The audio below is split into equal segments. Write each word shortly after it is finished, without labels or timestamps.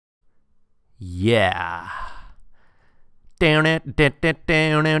Yeah.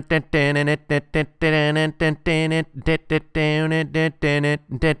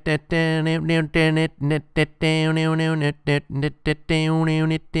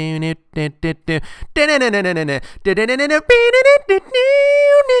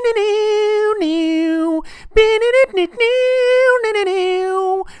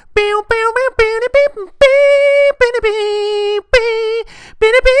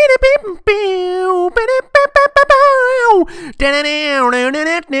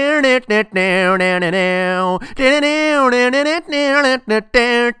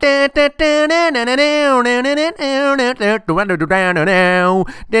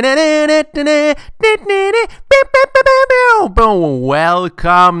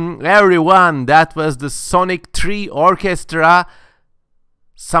 Welcome everyone, that was the Sonic 3 Orchestra,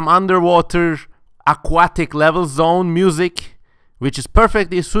 some underwater aquatic level zone music, which is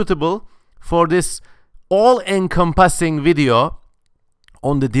perfectly suitable for this all-encompassing video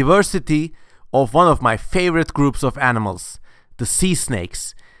on the diversity of one of my favorite groups of animals, the sea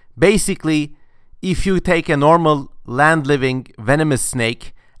snakes. Basically, if you take a normal land-living venomous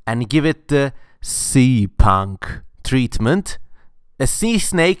snake and give it the sea punk treatment, a sea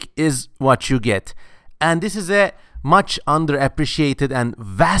snake is what you get. And this is a much underappreciated and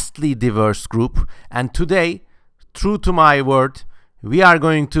vastly diverse group. And today, true to my word, we are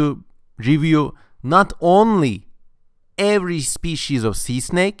going to review not only every species of sea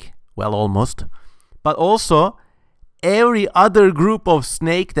snake, well, almost, but also every other group of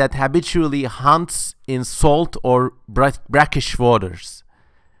snake that habitually hunts in salt or brackish waters.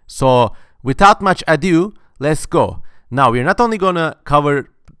 So without much ado, let's go. Now, we're not only gonna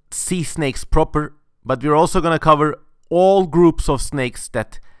cover sea snakes proper, but we're also gonna cover all groups of snakes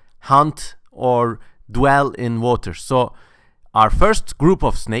that hunt or dwell in water. So our first group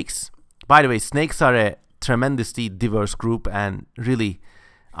of snakes, by the way, snakes are a tremendously diverse group, and really,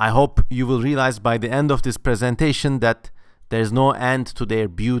 I hope you will realize by the end of this presentation that there's no end to their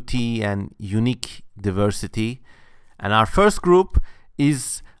beauty and unique diversity. And our first group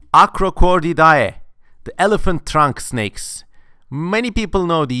is Acrocordidae, the elephant trunk snakes. Many people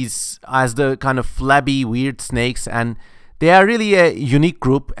know these as the kind of flabby, weird snakes, and they are really a unique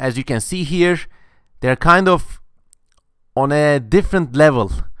group. As you can see here, they're kind of on a different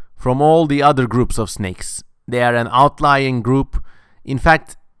level from all the other groups of snakes. They are an outlying group. In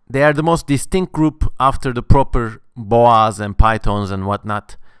fact, they are the most distinct group after the proper boas and pythons and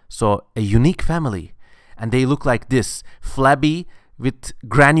whatnot. So a unique family. And they look like this, flabby with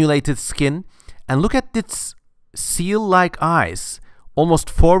granulated skin. And look at its seal-like eyes,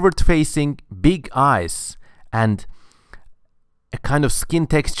 almost forward-facing big eyes, and a kind of skin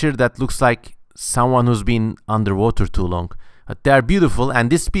texture that looks like someone who's been underwater too long. But they are beautiful, and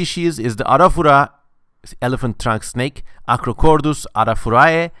this species is the Arafura elephant trunk snake, Acrocordus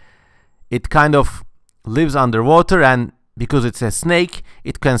arafurae. It kind of lives underwater, and because it's a snake,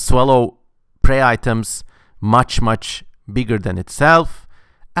 it can swallow prey items much bigger than itself.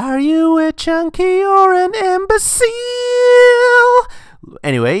 Are you a chunky or an imbecile?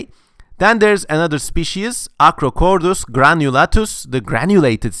 Anyway, then there's another species, Acrocordus granulatus, the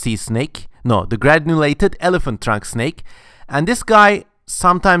granulated sea snake. No, the granulated elephant trunk snake. And this guy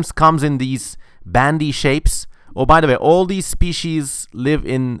sometimes comes in these bandy shapes. Oh, by the way, all these species live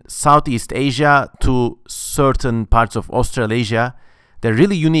in Southeast Asia to certain parts of Australasia. They're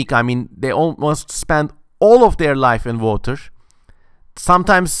really unique. I mean, they almost spend all of their life in water.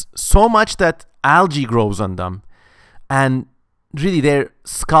 Sometimes so much that algae grows on them. And really, their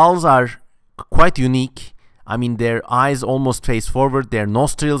skulls are quite unique. I mean, their eyes almost face forward. Their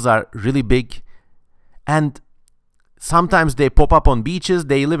nostrils are really big. And sometimes they pop up on beaches.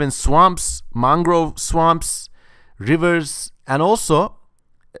 They live in swamps, mangrove swamps, rivers, and also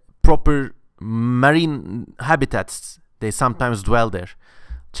proper marine habitats. They sometimes dwell there.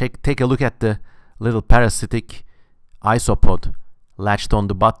 Take a look at the little parasitic isopod latched on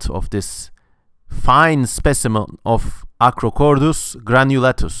the butt of this fine specimen of Acrocordus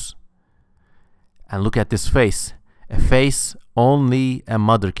granulatus. And look at this face, a face only a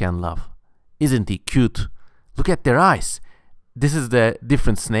mother can love. Isn't he cute? Look at their eyes. This is the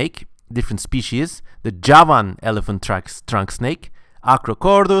different snake, different species, the Javan elephant trunk snake,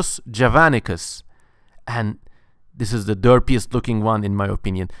 Acrocordus javanicus. And this is the derpiest looking one in my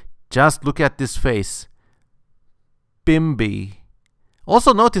opinion. Just look at this face. Bimby.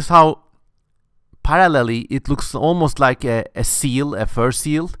 Also notice how parallelly it looks almost like a seal, a fur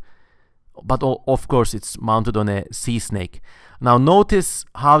seal, but of course it's mounted on a sea snake. Now notice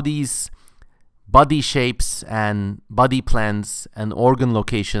how these body shapes and body plans and organ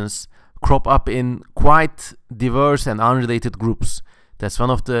locations crop up in quite diverse and unrelated groups. That's one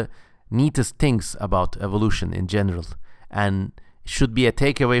of the neatest things about evolution in general, and it should be a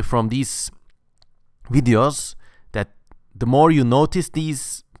takeaway from these videos that the more you notice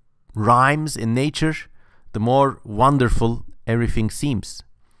these rhymes in nature, the more wonderful everything seems.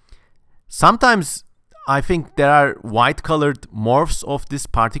 Sometimes I think there are white colored morphs of this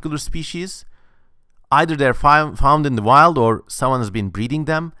particular species. Either they're found in the wild or someone has been breeding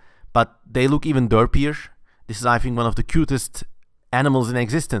them, but they look even derpier. This is, I think, one of the cutest animals in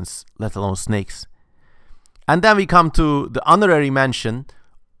existence, let alone snakes. And then we come to the honorary mention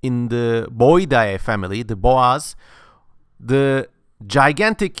in the Boidae family, the boas. The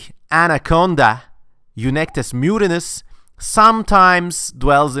gigantic anaconda, Eunectes murinus, sometimes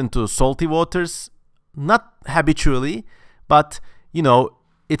dwells into salty waters. Not habitually, but, you know,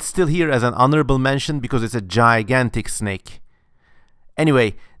 it's still here as an honorable mention because it's a gigantic snake.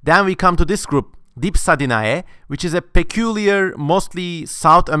 Anyway, then we come to this group, Dipsadinae, which is a peculiar, mostly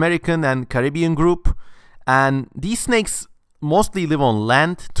South American and Caribbean group. And these snakes mostly live on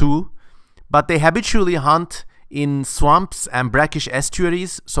land too, but they habitually hunt in swamps and brackish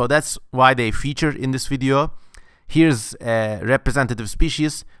estuaries, so that's why they feature in this video. Here's a representative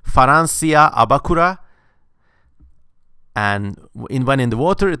species, Farancia abacura, and when in the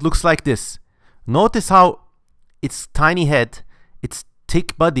water it looks like this. Notice how its tiny head, its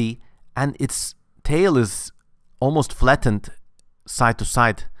thick body, and its tail is almost flattened side to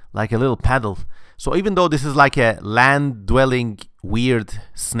side like a little paddle. So even though this is like a land-dwelling weird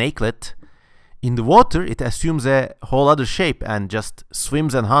snakelet, in the water it assumes a whole other shape and just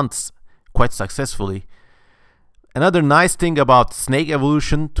swims and hunts quite successfully. Another nice thing about snake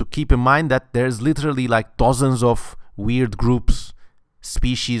evolution to keep in mind that there's literally like dozens of weird groups,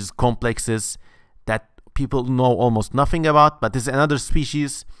 species, complexes that people know almost nothing about, but there's another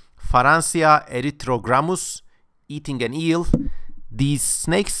species, Farancia erythrogrammus, eating an eel. These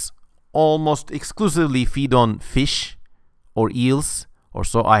snakes almost exclusively feed on fish or eels, or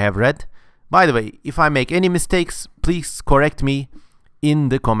so I have read. By the way, if I make any mistakes, please correct me in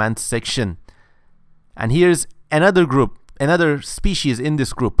the comments section. And here's another group, another species in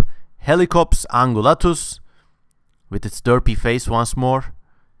this group, Helicops angulatus, with its derpy face once more.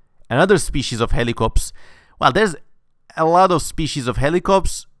 Another species of Helicops. Well, there's a lot of species of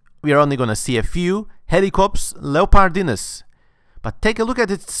Helicops. We are only going to see a few. Helicops leopardinus. But take a look at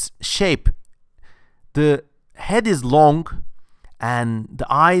its shape. The head is long and the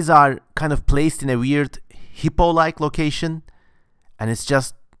eyes are kind of placed in a weird hippo-like location. And it's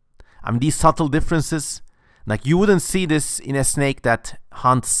just, I mean, these subtle differences, like you wouldn't see this in a snake that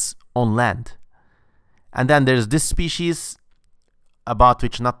hunts on land. And then there's this species about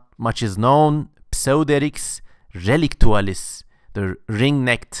which not much is known, Pseuderix relictualis, the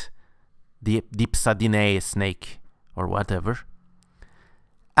ring-necked Dipsadinae snake or whatever.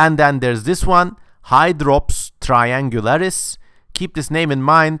 And then there's this one, Hydrops triangularis. Keep this name in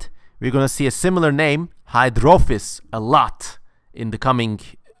mind. We're going to see a similar name, Hydrophis, a lot in the coming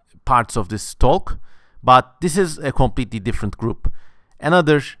parts of this talk. But this is a completely different group.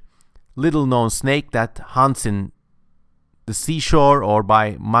 Another little known snake that hunts in the seashore or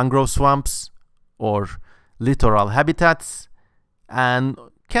by mangrove swamps or littoral habitats, and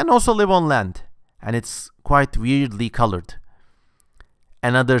can also live on land, and it's quite weirdly colored.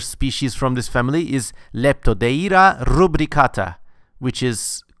 Another species from this family is Leptodeira rubricata, which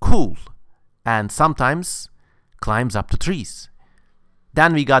is cool and sometimes climbs up to trees.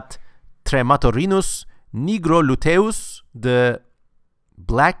 Then we got Trematorinus nigroluteus, the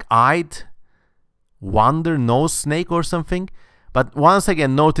black-eyed wonder nose snake or something. But once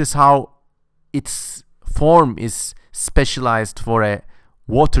again, notice how its form is specialized for a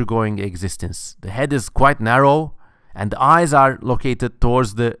water-going existence. The head is quite narrow and the eyes are located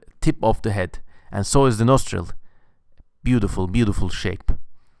towards the tip of the head, and so is the nostril. Beautiful, beautiful shape.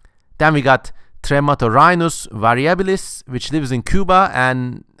 Then we got Trematorinus variabilis, which lives in Cuba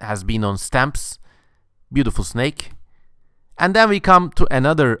and has been on stamps. Beautiful snake. And then we come to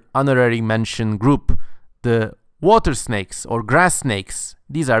another honorary mention group, the water snakes or grass snakes.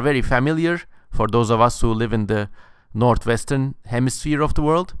 These are very familiar for those of us who live in the northwestern hemisphere of the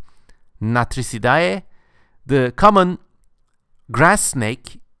world. Natricidae, the common grass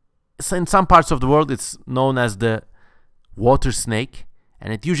snake. In some parts of the world it's known as the water snake,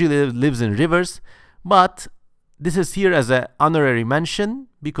 and it usually lives in rivers, but this is here as an honorary mention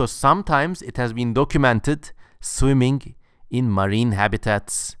because sometimes it has been documented swimming in marine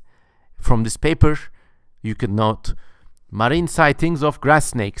habitats. From this paper you could note marine sightings of grass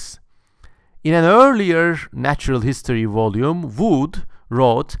snakes. In an earlier natural history volume, Wood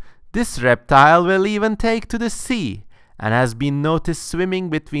wrote This reptile will even take to the sea and has been noticed swimming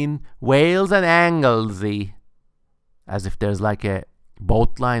between Wales and Anglesey. As if there's like a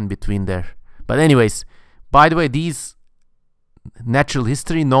boat line between there. But anyways, by the way, these natural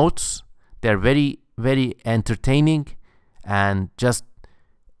history notes, they're very, very entertaining and just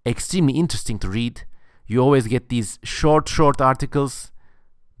extremely interesting to read. You always get these short articles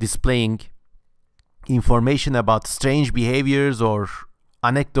displaying information about strange behaviors or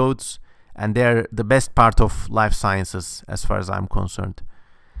anecdotes, and they're the best part of life sciences as far as I'm concerned.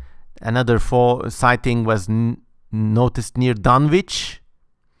 Another sighting was noticed near Dunwich,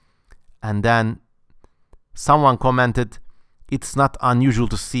 and then someone commented, it's not unusual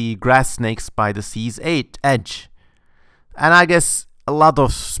to see grass snakes by the sea's edge. And I guess a lot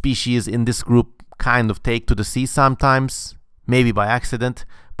of species in this group kind of take to the sea sometimes, maybe by accident,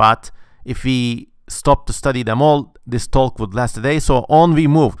 but if we stop to study them all, this talk would last a day. So on we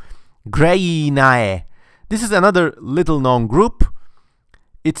move. Greinae. This is another little known group.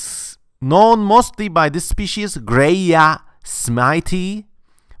 It's known mostly by this species, Greia smithii,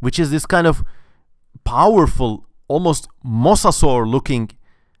 which is this kind of powerful, almost mosasaur looking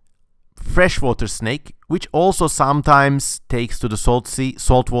freshwater snake, which also sometimes takes to the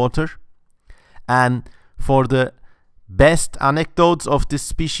salt water. And for the best anecdotes of this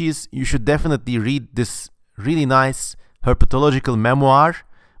species, you should definitely read this really nice herpetological memoir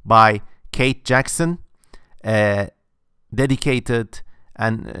by Kate Jackson, a dedicated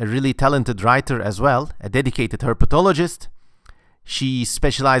and a really talented writer as well, a dedicated herpetologist. She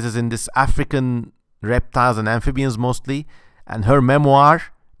specializes in this African reptiles and amphibians mostly, and her memoir,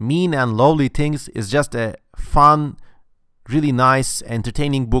 Mean and Lowly Things, is just a fun, really nice,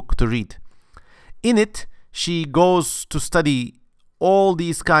 entertaining book to read. In it, she goes to study all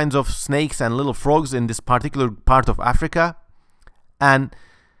these kinds of snakes and little frogs in this particular part of Africa, and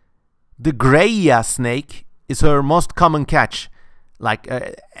the Greia snake is her most common catch. Like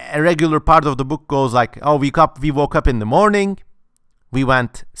a regular part of the book goes like, oh, we woke up in the morning, we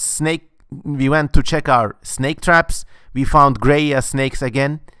went to check our snake traps, we found Greia snakes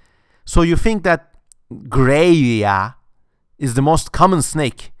again. So you think that Greia is the most common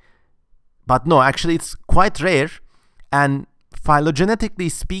snake, but no, actually it's quite rare, and phylogenetically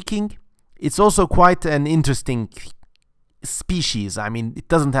speaking, it's also quite an interesting species. I mean, it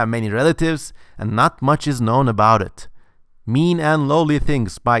doesn't have many relatives and not much is known about it. Mean and Lowly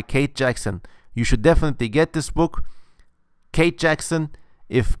Things by Kate Jackson. You should definitely get this book. Kate Jackson,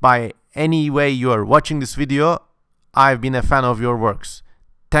 if by any way you are watching this video, I've been a fan of your works.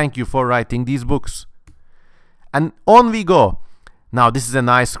 Thank you for writing these books. And on we go. Now this is a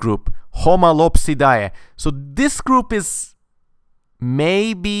nice group, Homalopsidae. So this group is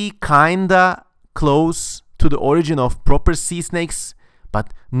maybe kinda close to the origin of proper sea snakes,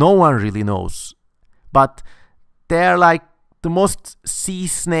 but no one really knows. But they're like the most sea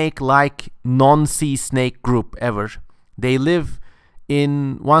snake-like non-sea snake group ever. They live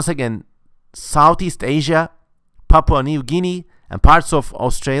in, once again, Southeast Asia, Papua New Guinea, and parts of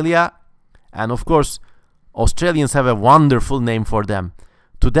Australia. And of course, Australians have a wonderful name for them.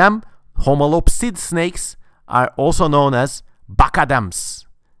 To them, Homalopsid snakes are also known as Bockadams.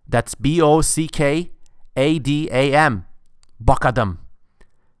 That's B-O-C-K-A-D-A-M. Bockadam.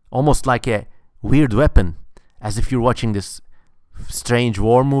 Almost like a weird weapon, as if you're watching this strange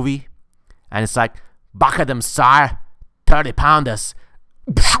war movie. And it's like, Bockadam, sire, 30-pounders.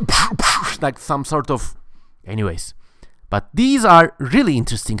 Like some sort of... Anyways. But these are really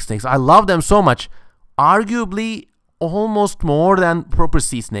interesting snakes. I love them so much. Arguably almost more than proper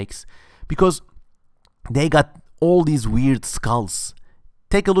sea snakes, because they got all these weird skulls.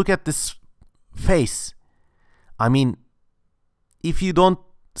 Take a look at this face. I mean, if you don't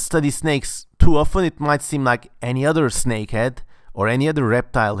study snakes too often, it might seem like any other snake head or any other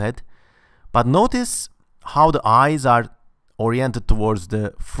reptile head. But notice how the eyes are oriented towards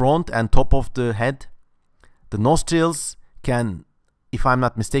the front and top of the head. The nostrils can, if I'm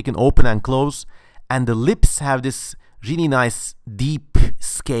not mistaken, open and close, and the lips have this really nice deep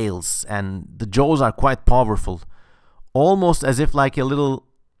scales, and the jaws are quite powerful, almost as if like a little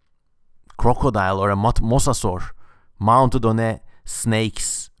crocodile or a mosasaur mounted on a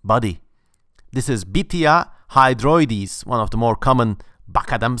snake's body. This is Bithia hydroides, one of the more common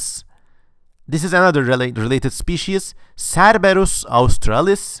Bockadams. This is another related species, Cerberus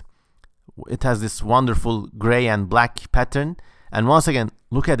australis. It has this wonderful gray and black pattern. And once again,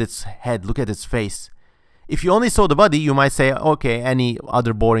 look at its head, look at its face. If you only saw the body, you might say, okay, any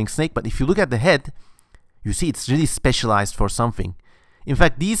other boring snake. But if you look at the head, you see it's really specialized for something. In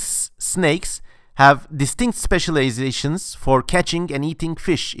fact, these snakes have distinct specializations for catching and eating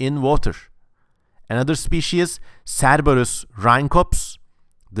fish in water. Another species, Cerberus rhynchops,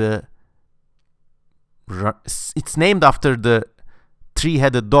 it's named after the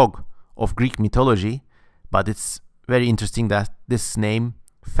three-headed dog of Greek mythology, but it's very interesting that this name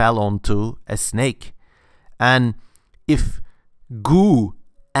fell onto a snake. And if goo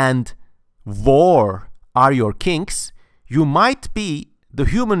and vor are your kinks, you might be the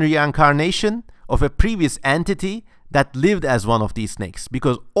human reincarnation of a previous entity that lived as one of these snakes,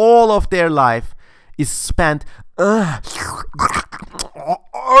 because all of their life is spent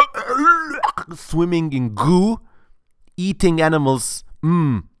swimming in goo, eating animals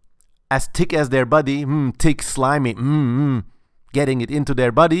as thick as their body, thick, slimy, getting it into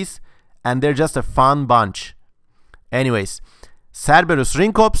their bodies, and they're just a fun bunch. Anyways, Cerberus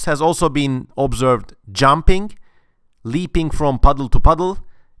rhynchops has also been observed jumping, leaping from puddle to puddle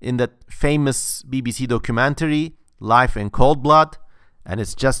in that famous BBC documentary Life in Cold Blood, and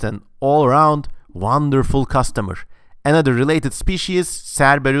it's just an all-around wonderful customer. Another related species,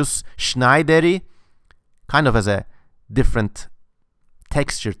 Cerberus schneideri, kind of has a different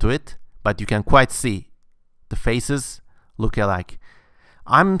texture to it, but you can quite see the faces look alike.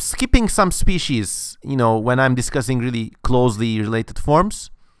 I'm skipping some species, when I'm discussing really closely related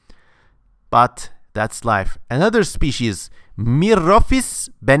forms, but that's life. Another species, Myrrophis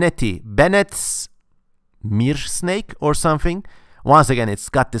bennetti, Bennett's myr snake or something. Once again, it's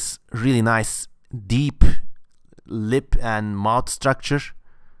got this really nice deep lip and mouth structure.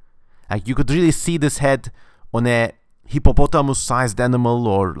 Like, you could really see this head on a hippopotamus-sized animal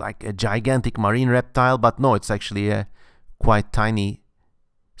or like a gigantic marine reptile, but no, it's actually a quite tiny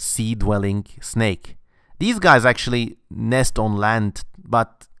sea-dwelling snake. These guys actually nest on land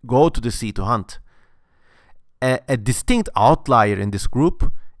but go to the sea to hunt. A distinct outlier in this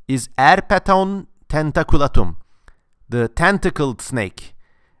group is Erpeton tentaculatum, the tentacled snake.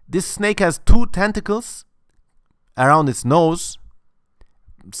 This snake has 2 tentacles around its nose.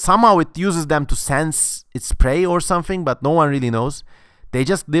 Somehow it uses them to sense its prey or something, but no one really knows. They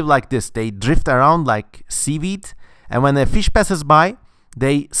just live like this. They drift around like seaweed, and when a fish passes by,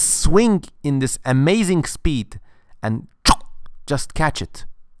 they swing in this amazing speed and just catch it.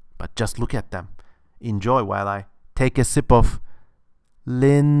 But just look at them. Enjoy while I take a sip of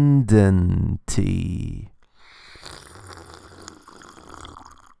linden tea.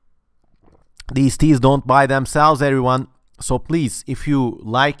 These teas don't buy themselves, everyone. So please, if you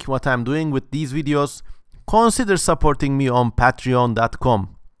like what I'm doing with these videos, consider supporting me on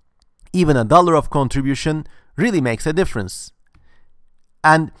patreon.com. Even $1 of contribution really makes a difference.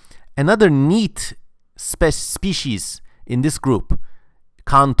 And another neat species in this group,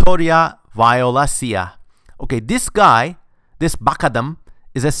 Cantoria violacea. Okay, this guy, this bacadam,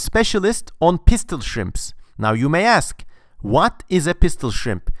 is a specialist on pistol shrimps. Now you may ask, what is a pistol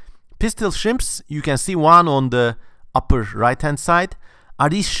shrimp? Pistol shrimps, you can see one on the upper right hand side, are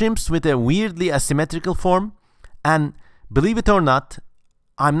these shrimps with a weirdly asymmetrical form. And believe it or not,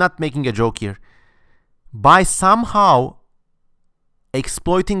 I'm not making a joke here. By somehow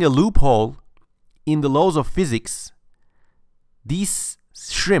exploiting a loophole in the laws of physics, these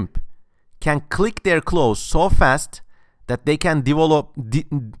shrimp can click their claws so fast that they can deliver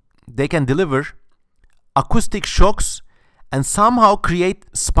acoustic shocks and somehow create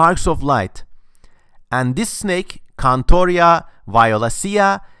sparks of light. And this snake, Cantoria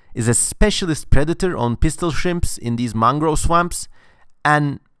violacea, is a specialist predator on pistol shrimps in these mangrove swamps,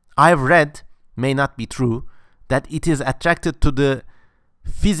 and I've read, may not be true, that it is attracted to the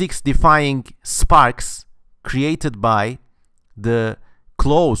physics-defying sparks created by the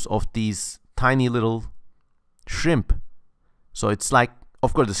claws of these tiny little shrimp. So it's like,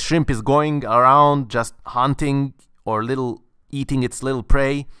 of course, the shrimp is going around just hunting or eating its little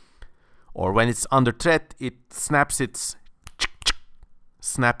prey, or when it's under threat, it snaps its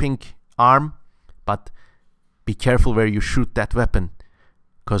snapping arm. But be careful where you shoot that weapon,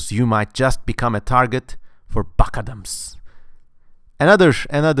 because you might just become a target for bacadams. Another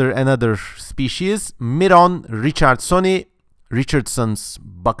species, Miron richardsoni, Richardson's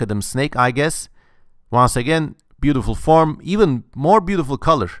bacadam snake, I guess. Once again, beautiful form, even more beautiful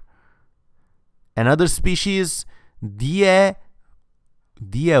color. Another species,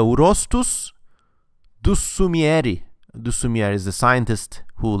 Dieurostus dussumieri. Dussumieri is the scientist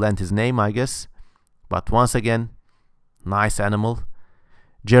who lent his name, I guess. But once again, nice animal.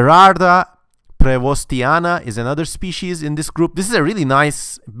 Gerarda prevostiana is another species in this group. This is a really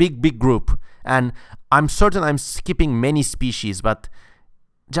nice, big group. And I'm certain I'm skipping many species, but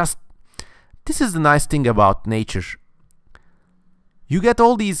this is the nice thing about nature. You get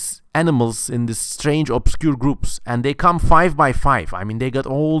all these animals in this strange obscure groups, and they come 5 by 5. I mean, they got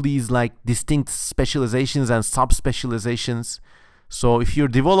all these like distinct specializations and subspecializations. So if you're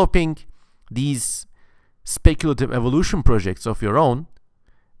developing these speculative evolution projects of your own,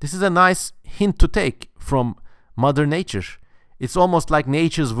 this is a nice hint to take from Mother Nature. It's almost like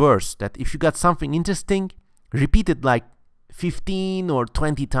nature's verse, that if you got something interesting, repeat it like 15 or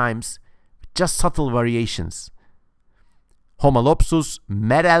 20 times, just subtle variations. Homalopsus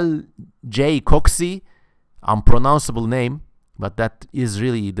merel J. coxi, unpronounceable name, but that is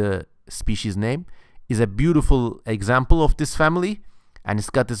really the species name, is a beautiful example of this family, and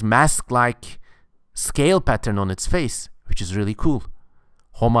it's got this mask-like scale pattern on its face, which is really cool.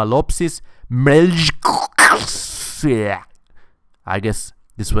 Homalopsis melchcoxia. I guess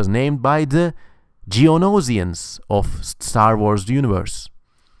this was named by the Geonosians of Star Wars universe.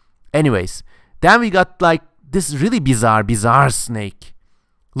 Anyways, then we got like this really bizarre snake.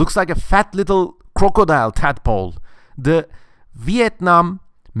 Looks like a fat little crocodile tadpole. The Vietnam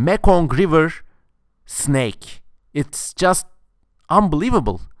Mekong River snake. It's just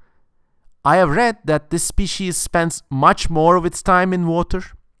unbelievable. I have read that this species spends much more of its time in water,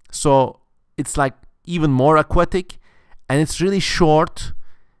 so it's like even more aquatic, and it's really short,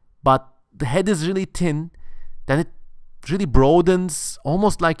 but the head is really thin. Then it really broadens,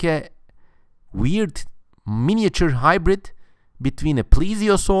 almost like a weird miniature hybrid between a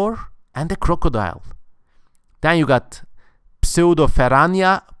plesiosaur and a crocodile. Then you got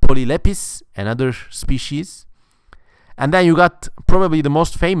Pseudoferrania polylepis, another species. And then you got probably the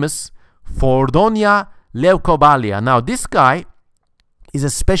most famous, Fordonia leucobalia. Now this guy is a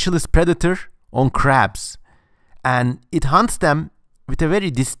specialist predator on crabs, and it hunts them with a very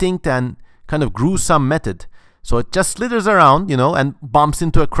distinct and kind of gruesome method. So it just slithers around, you know, and bumps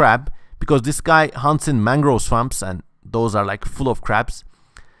into a crab, because this guy hunts in mangrove swamps, and those are like full of crabs.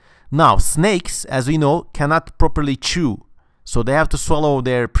 Now snakes, as we know, cannot properly chew, so they have to swallow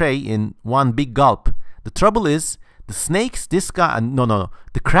their prey in one big gulp. The trouble is, the snakes the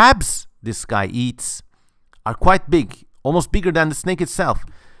crabs this guy eats are quite big, almost bigger than the snake itself.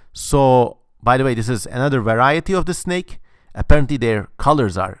 So, by the way, this is another variety of the snake. Apparently their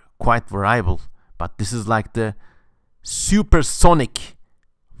colors are quite variable, but this is like the supersonic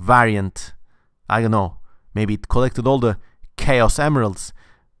variant. I don't know, maybe it collected all the chaos emeralds.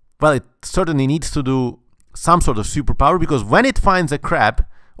 Well, it certainly needs to do some sort of superpower, because when it finds a crab,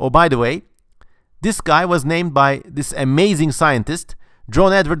 oh, by the way, this guy was named by this amazing scientist,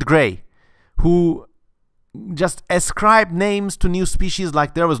 John Edward Gray, who just ascribed names to new species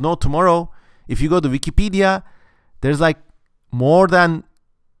like there was no tomorrow. If you go to Wikipedia, there's like more than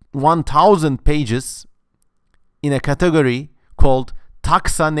 1,000 pages in a category called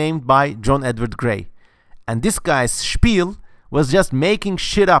taxa named by John Edward Gray. And this guy's spiel was just making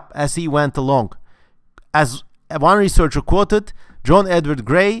shit up as he went along. As one researcher quoted, John Edward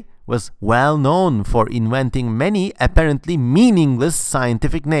Gray was well known for inventing many apparently meaningless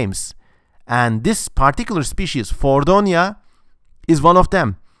scientific names. And this particular species, Fordonia, is one of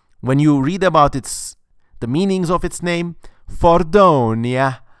them. When you read about the meanings of its name,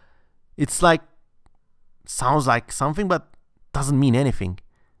 Fordonia, it's like, sounds like something but doesn't mean anything.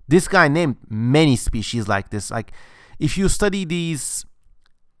 This guy named many species like this. Like, if you study these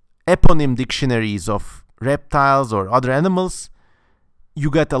eponym dictionaries of reptiles or other animals, you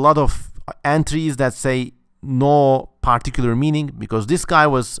get a lot of entries that say no particular meaning, because this guy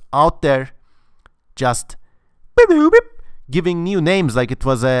was out there just giving new names like it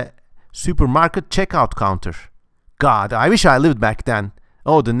was a supermarket checkout counter. God, I wish I lived back then.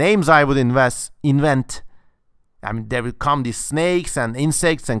 Oh, the names I would invent. I mean, there would come these snakes and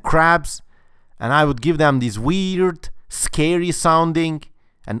insects and crabs, and I would give them these weird, scary sounding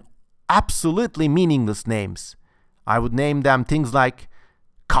and absolutely meaningless names. I would name them things like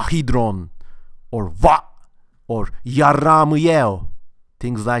Kahidron or Va or Yarramuyeo,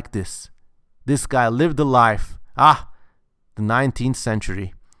 things like this. This guy lived a life. The 19th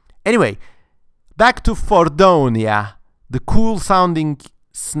century. Anyway, back to Fordonia, the cool sounding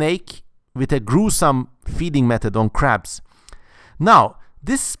snake with a gruesome feeding method on crabs. Now,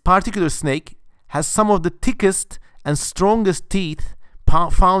 this particular snake has some of the thickest and strongest teeth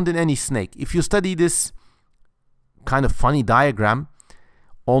found in any snake. If you study this kind of funny diagram,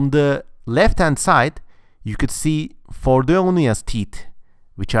 on the left hand side you could see Fordonia's teeth,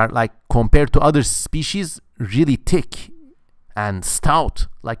 which are, like, compared to other species, really thick and stout,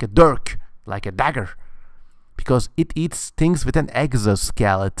 like a dirk, like a dagger, because it eats things with an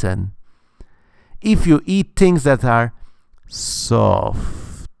exoskeleton. If you eat things that are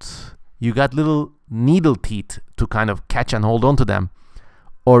soft, you got little needle teeth to kind of catch and hold on to them.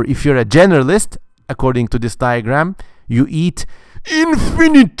 Or if you're a generalist, according to this diagram, you eat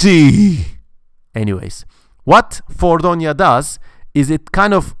infinity. Anyways, what Fordonia does is it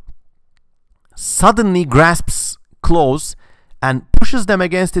kind of suddenly grasps claws and pushes them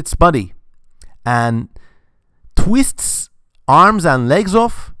against its body and twists arms and legs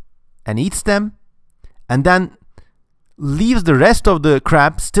off and eats them, and then leaves the rest of the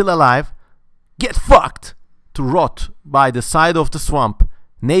crab still alive, get fucked, to rot by the side of the swamp.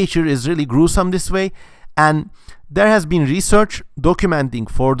 Nature is really gruesome this way, and there has been research documenting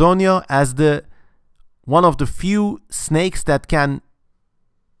Fordonia as the one of the few snakes that can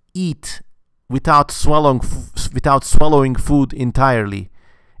eat without swallowing food entirely.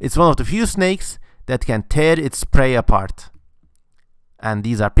 It's one of the few snakes that can tear its prey apart. And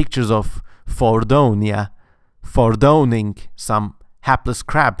these are pictures of Fordonia fordoning some hapless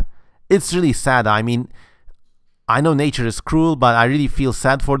crab. It's really sad. I mean, I know nature is cruel, but I really feel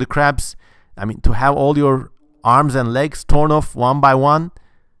sad for the crabs. I mean, to have all your arms and legs torn off one by one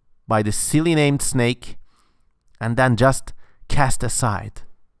by the silly named snake and then just cast aside.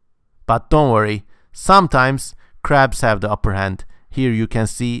 But don't worry, sometimes crabs have the upper hand. Here you can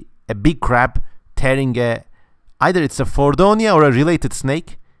see a big crab tearing either it's a Fordonia or a related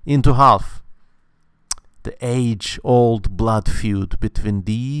snake into half. The age-old blood feud between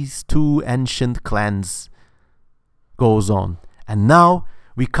these two ancient clans goes on. And now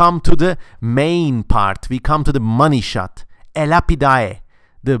we come to the main part. We come to the money shot. Elapidae,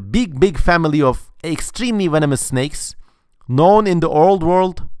 the big family of extremely venomous snakes, known in the old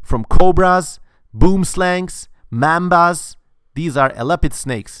world from cobras, boomslangs, mambas. These are elapid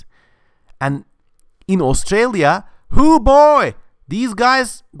snakes. And in Australia, hoo boy, these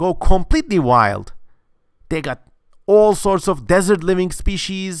guys go completely wild. They got all sorts of desert living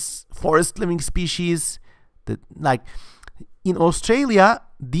species, forest living species. Like in Australia,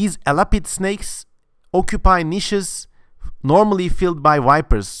 these elapid snakes occupy niches normally filled by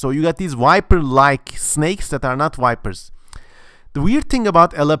vipers. So you got these viper-like snakes that are not vipers. The weird thing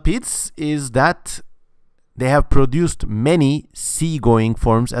about elapids is that they have produced many sea-going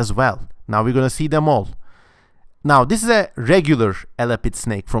forms as well. Now we're going to see them all. Now this is a regular elapid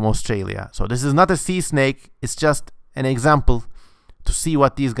snake from Australia. So this is not a sea snake. It's just an example to see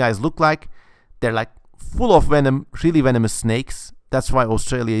what these guys look like. They're like full of venom, really venomous snakes. That's why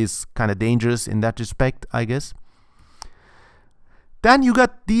Australia is kind of dangerous in that respect, I guess. Then you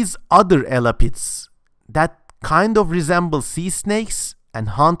got these other elapids that kind of resemble sea snakes and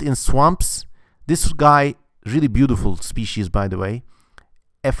hunt in swamps. This guy, really beautiful species by the way,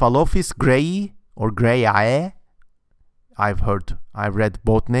 Ephalophis grayi or grayae. I've read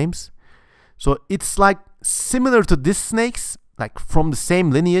both names. So it's like similar to these snakes, like from the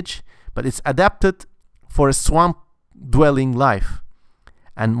same lineage, but it's adapted for a swamp dwelling life.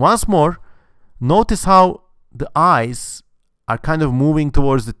 And once more, notice how the eyes are kind of moving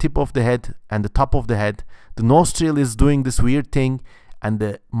towards the tip of the head and the top of the head. The nostril is doing this weird thing, and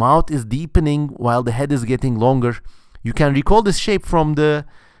the mouth is deepening while the head is getting longer. You can recall this shape from the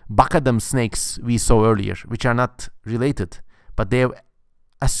Bakadam snakes we saw earlier, which are not related, but they have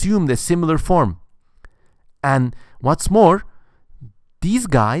assumed a similar form. And what's more, these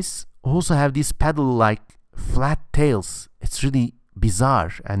guys also have these paddle-like flat tails. It's really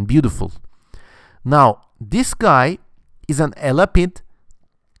bizarre and beautiful. Now, this guy is an elapid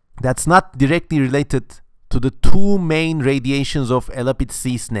that's not directly related to the two main radiations of elapid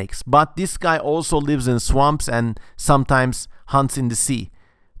sea snakes, but this guy also lives in swamps and sometimes hunts in the sea,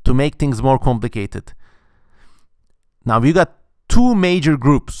 to make things more complicated. Now we got two major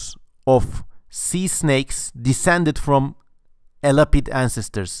groups of sea snakes descended from elapid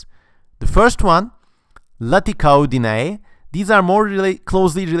ancestors. The first one, Laticaudinae. These are more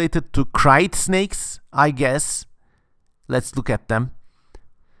closely related to crite snakes, I guess. Let's look at them.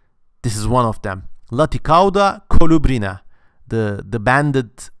 This is one of them. Laticauda colubrina, the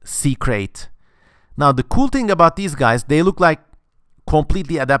banded sea crate. Now the cool thing about these guys, they look like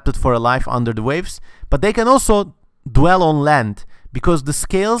completely adapted for a life under the waves, but they can also dwell on land because the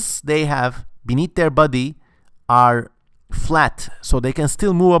scales they have beneath their body are flat, so they can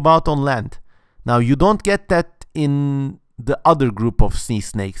still move about on land. Now you don't get that in the other group of sea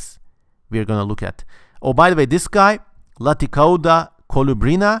snakes we're gonna look at. Oh, by the way, this guy, Laticauda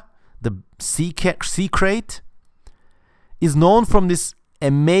colubrina, the sea crate, is known from this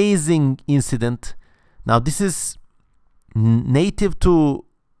amazing incident. Now this is native to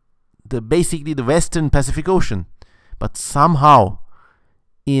basically the Western Pacific Ocean, but somehow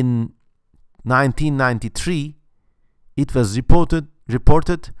in 1993 it was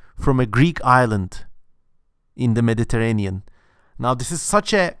reported from a Greek island in the Mediterranean. Now this is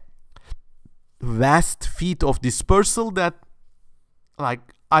such a vast feat of dispersal that, like,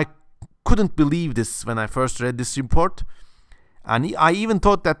 I couldn't believe this when I first read this report, and I even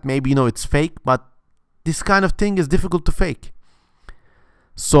thought that maybe, it's fake, but this kind of thing is difficult to fake.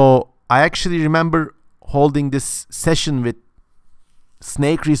 So I actually remember holding this session with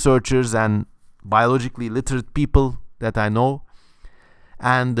snake researchers and biologically literate people that I know,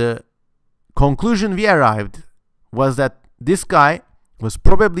 and the conclusion we arrived was that this guy was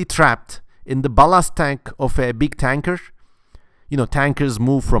probably trapped in the ballast tank of a big tanker. Tankers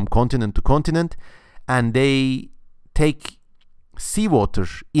move from continent to continent, and they take seawater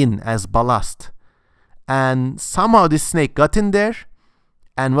in as ballast. And somehow this snake got in there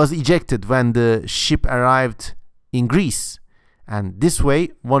and was ejected when the ship arrived in Greece. And this way,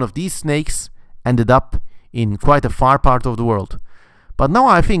 one of these snakes ended up in quite a far part of the world. But now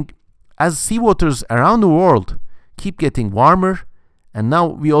I think as seawaters around the world keep getting warmer, and now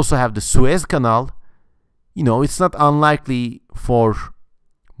we also have the Suez Canal, it's not unlikely for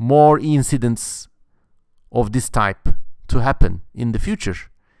more incidents of this type to happen in the future.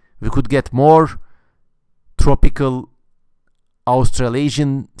 We could get more tropical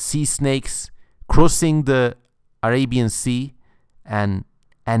Australasian sea snakes crossing the Arabian Sea and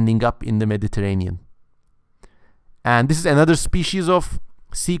ending up in the Mediterranean. And this is another species of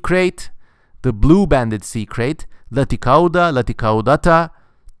sea crate, the blue-banded sea crate, Laticauda, Laticaudata.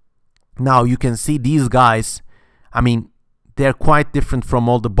 Now you can see these guys, they're quite different from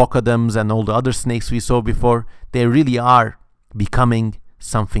all the bocadams and all the other snakes we saw before. They really are becoming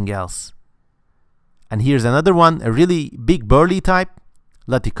something else. And here's another one, a really big burly type,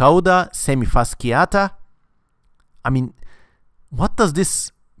 Laticauda semifasciata. What does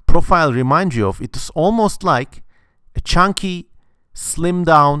this profile remind you of? It's almost like a chunky, slimmed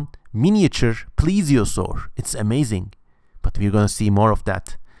down, miniature plesiosaur. It's amazing, but we're gonna see more of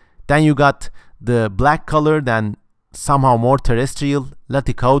that. Then you got the black colored and somehow more terrestrial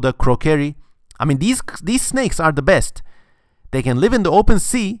Laticauda croqueri. These snakes are the best. They can live in the open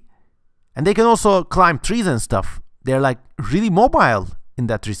sea, and they can also climb trees and stuff. They're like really mobile in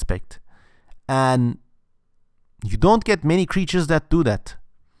that respect. And you don't get many creatures that do that.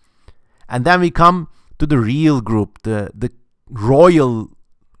 And then we come to the real group, the royal,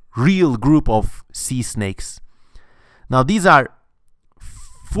 real group of sea snakes. Now these are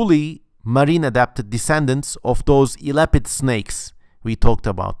fully marine adapted descendants of those elapid snakes we talked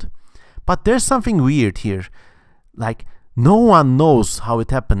about. But there's something weird here. Like, no one knows how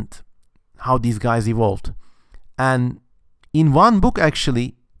it happened, how these guys evolved. And in one book,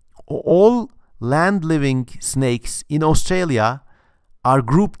 actually, all land-living snakes in Australia are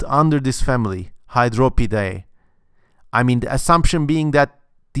grouped under this family, Hydropidae. The assumption being that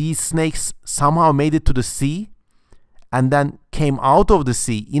these snakes somehow made it to the sea and then came out of the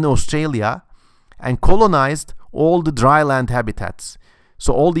sea in Australia and colonized all the dry land habitats.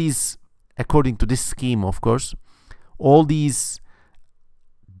 So all these, according to this scheme, of course, all these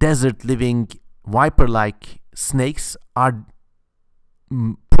desert living viper-like snakes are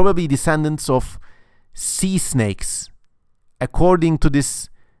probably descendants of sea snakes, according to this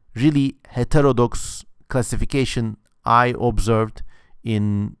really heterodox classification I observed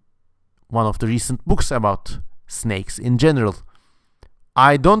in one of the recent books about snakes in general.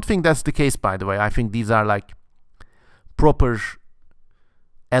 I don't think that's the case, by the way. I think these are like proper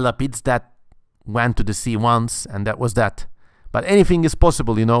elapids that went to the sea once, and that was that. But anything is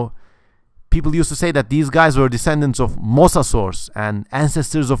possible, People used to say that these guys were descendants of mosasaurs and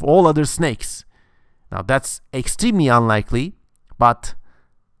ancestors of all other snakes. Now that's extremely unlikely, but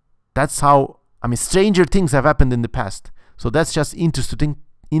that's how, stranger things have happened in the past. So that's just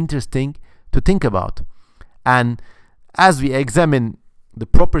interesting to think about. And as we examine the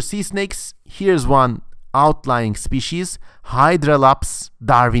proper sea snakes, here's one outlying species, Hydralaps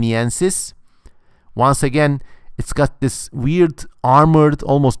darwiniensis. Once again, it's got this weird armored,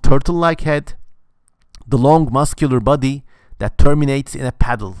 almost turtle-like head, the long muscular body that terminates in a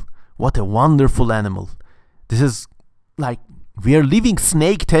paddle. What a wonderful animal. This is like, we are leaving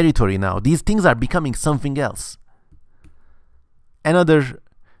snake territory now. These things are becoming something else. Another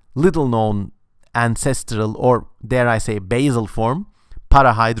little known ancestral, or dare I say basal form,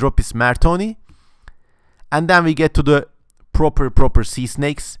 Parahydropis mertoni. And then we get to the proper sea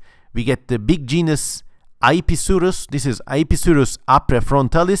snakes. We get the big genus Aipisurus. This is Aipisurus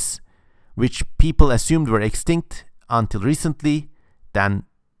aprefrontalis, which people assumed were extinct until recently. Then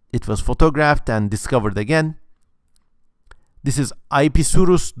it was photographed and discovered again. This is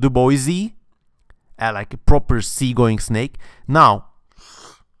Aipisurus duboisii, like a proper seagoing snake. Now,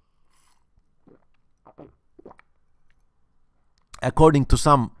 according to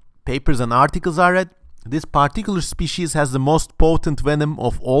some papers and articles I read, this particular species has the most potent venom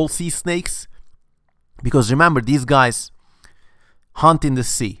of all sea snakes. Because remember, these guys hunt in the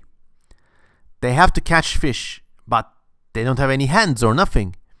sea. They have to catch fish, but they don't have any hands or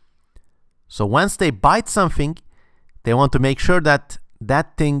nothing. So once they bite something, they want to make sure that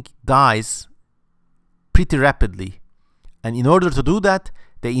that thing dies pretty rapidly. And in order to do that,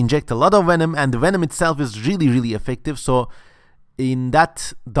 they inject a lot of venom, and the venom itself is really, really effective. So in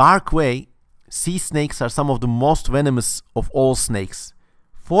that dark way, sea snakes are some of the most venomous of all snakes.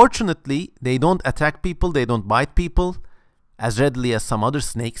 Fortunately, they don't attack people, they don't bite people as readily as some other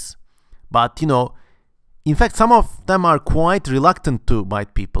snakes. But, you know, in fact, some of them are quite reluctant to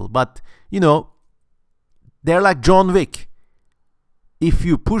bite people. But, you know, they're like John Wick. If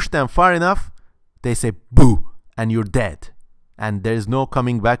you push them far enough, they say boo, and you're dead. And there's no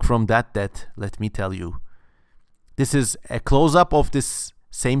coming back from that death, let me tell you. This is a close-up of this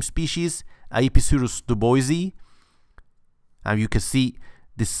same species, Aepisurus duboisii. And you can see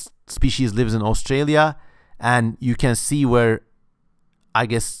this species lives in Australia, and you can see where, I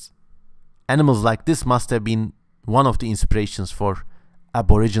guess, animals like this must have been one of the inspirations for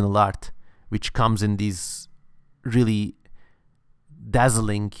Aboriginal art, which comes in these really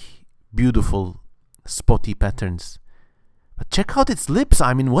dazzling, beautiful, spotty patterns. But check out its lips.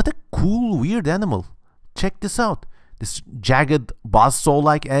 I mean, what a cool, weird animal. Check this out. This jagged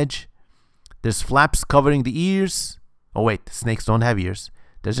buzzsaw-like edge. There's flaps covering the ears. Oh wait, snakes don't have ears.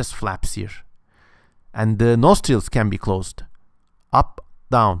 There's just flaps here. And the nostrils can be closed. Up,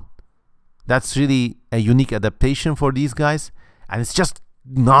 down. That's really a unique adaptation for these guys. And it's just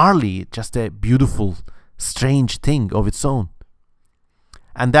gnarly. Just a beautiful, strange thing of its own.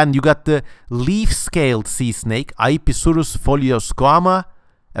 And then you got the leaf-scaled sea snake, Aepisurus foliosquama,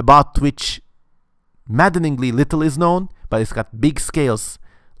 about which maddeningly little is known, but it's got big scales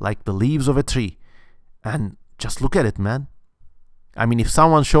like the leaves of a tree. And just look at it, man. I mean, if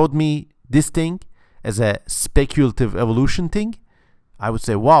someone showed me this thing as a speculative evolution thing, I would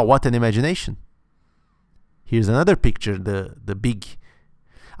say, wow, what an imagination. Here's another picture, the big...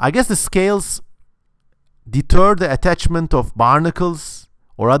 I guess the scales deter the attachment of barnacles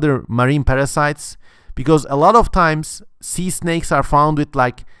or other marine parasites, because a lot of times sea snakes are found with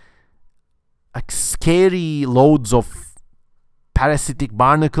like scary loads of parasitic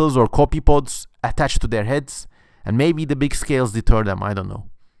barnacles or copepods attached to their heads, and maybe the big scales deter them, I don't know.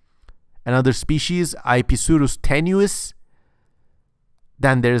 Another species, Aepisurus tenuis.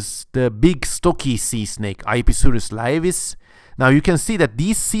 Then there's the big stocky sea snake, Aepisurus laevis. Now you can see that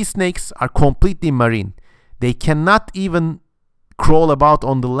these sea snakes are completely marine. They cannot even crawl about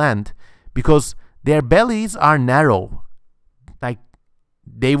on the land because their bellies are narrow. Like,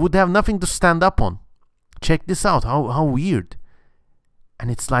 they would have nothing to stand up on. Check this out, how weird.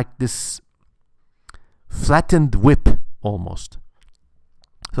 And it's like this flattened whip almost.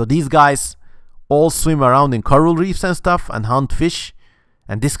 So these guys all swim around in coral reefs and stuff and hunt fish.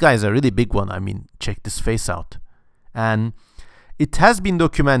 And this guy is a really big one. I mean, check this face out. And it has been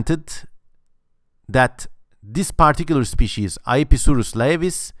documented that this particular species, Aepisurus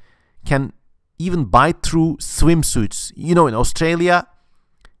laevis, can even bite through swimsuits. You know, in Australia,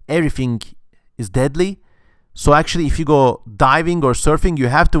 everything is deadly. So actually, if you go diving or surfing, you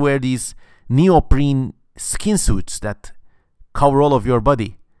have to wear these neoprene skin suits that cover all of your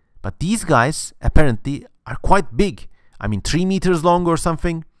body. But these guys, apparently, are quite big. I mean, 3 meters long or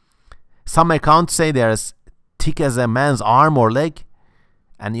something. Some accounts say they're as thick as a man's arm or leg.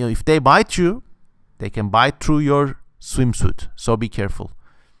 And you know, if they bite you, they can bite through your swimsuit. So be careful.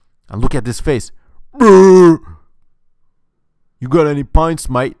 And look at this face. You got any points,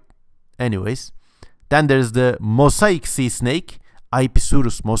 mate? Anyways. Then there's the mosaic sea snake,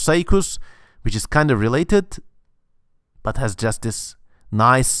 Aepisurus mosaicus, which is kind of related, but has just this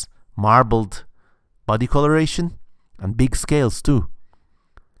nice marbled body coloration and big scales too.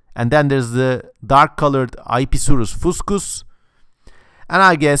 And then there's the dark colored Aepisurus fuscus. And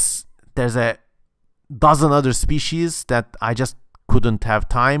I guess there's a dozen other species that I just couldn't have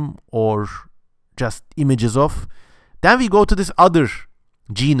time or just images of. Then we go to this other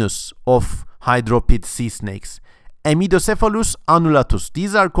genus of hydropid sea snakes, Amidocephalus annulatus.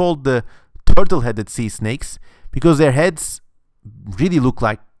 These are called the turtle-headed sea snakes because their heads really look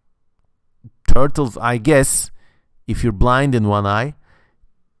like turtles, I guess, if you're blind in one eye.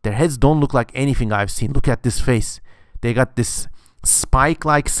 Their heads don't look like anything I've seen. Look at this face. They got this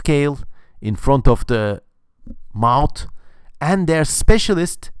spike-like scale in front of the mouth, and they're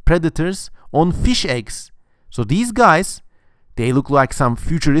specialist predators on fish eggs. So these guys, they look like some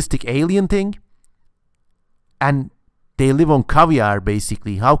futuristic alien thing, and They live on caviar,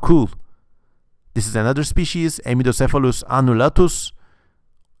 basically. How cool. This is another species, Emidocephalus annulatus.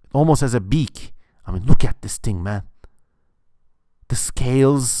 Almost has a beak. I mean, look at this thing, man. The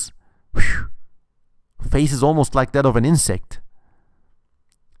scales. Whew. Face is almost like that of an insect.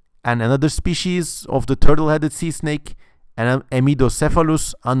 And another species of the turtle-headed sea snake,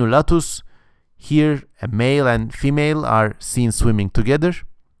 Emidocephalus annulatus. Here, a male and female are seen swimming together.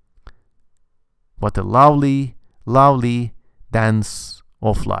 What a lovely, lovely dance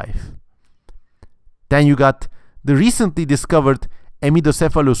of life. Then you got the recently discovered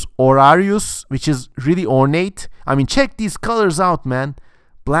Emidocephalus orarius, which is really ornate. I mean, check these colors out, man.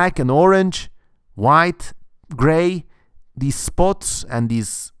 Black and orange, white, gray, these spots and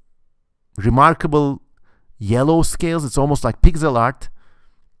these remarkable yellow scales. It's almost like pixel art.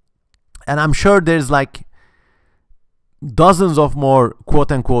 And I'm sure there's like dozens of more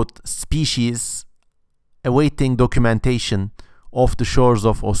quote-unquote species awaiting documentation off the shores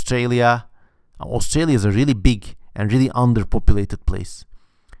of Australia. Australia is a really big and really underpopulated place.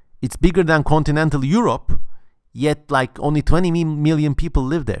 It's bigger than continental Europe, yet like only 20 million people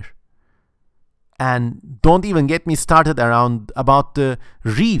live there. And don't even get me started about the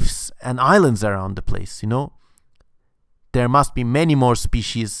reefs and islands around the place, you know. There must be many more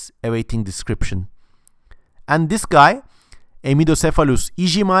species awaiting description. And this guy, Emidocephalus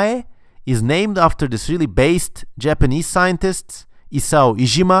ijimae, is named after this really based Japanese scientist, Isao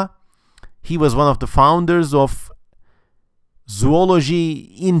Ijima. He was one of the founders of zoology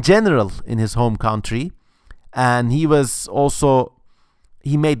in general in his home country. And he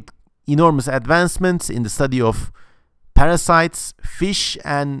made enormous advancements in the study of parasites, fish,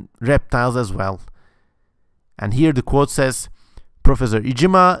 and reptiles as well. And here the quote says, Professor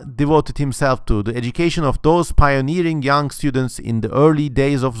Ijima devoted himself to the education of those pioneering young students in the early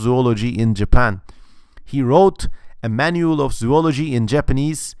days of zoology in Japan. He wrote a manual of zoology in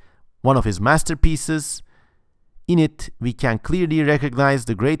Japanese, one of his masterpieces. In it, we can clearly recognize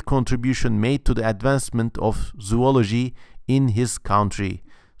the great contribution made to the advancement of zoology in his country.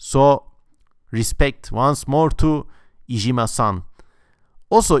 So, respect once more to Ijima-san.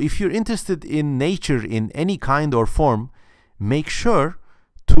 Also, if you're interested in nature in any kind or form, make sure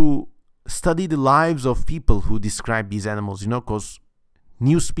to study the lives of people who describe these animals, you know, because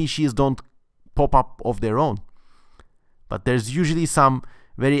new species don't pop up of their own. But there's usually some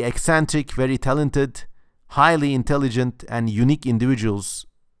very eccentric, very talented, highly intelligent, and unique individuals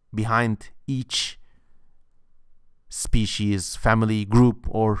behind each species, family, group,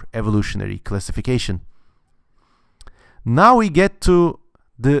 or evolutionary classification. Now we get to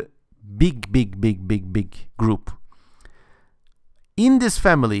the big group. In this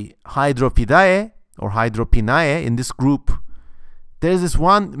family, Hydropidae or Hydropinae, in this group, there's this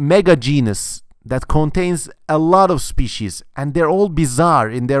one mega genus that contains a lot of species, and they're all bizarre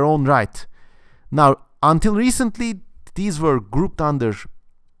in their own right. Now, until recently, these were grouped under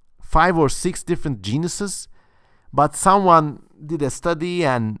 5 or 6 different genuses, but someone did a study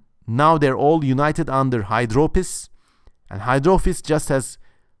and now they're all united under Hydropis. And Hydropis just has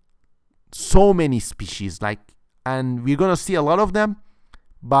so many species, and we're gonna see a lot of them,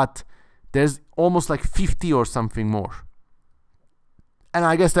 but there's almost like 50 or something more. And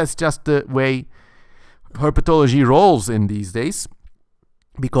I guess that's just the way herpetology rolls in these days,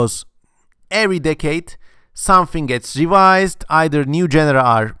 because every decade something gets revised, either new genera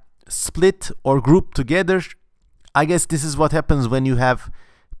are split or grouped together. I guess this is what happens when you have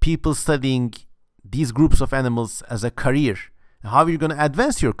people studying these groups of animals as a career. How are you going to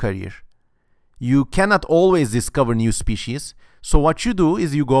advance your career? You cannot always discover new species. So what you do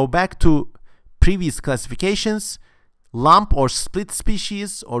is you go back to previous classifications, lump or split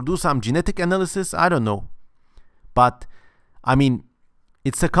species, or do some genetic analysis. I don't know. But, I mean,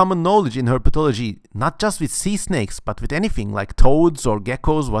 it's a common knowledge in herpetology, not just with sea snakes, but with anything like toads or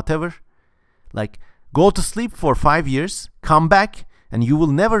geckos, whatever. Like, go to sleep for 5 years, come back, and you will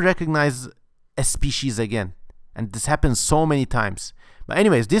never recognize a species again. And this happens so many times. But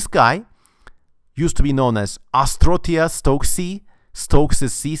anyways, this guy used to be known as Astrotia stokesii,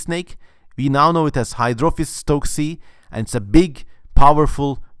 Stokes' sea snake. We now know it as Hydrophis stokesii, and it's a big,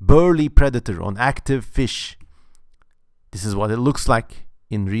 powerful, burly predator on active fish. This is what it looks like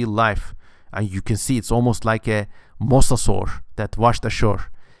in real life. And you can see it's almost like a mosasaur that washed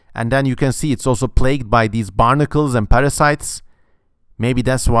ashore. And then you can see it's also plagued by these barnacles and parasites. Maybe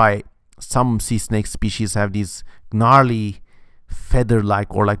that's why some sea snake species have these gnarly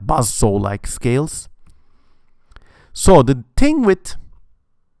feather-like or like buzzsaw-like scales. So the thing with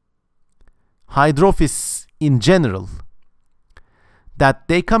Hydrophis in general, that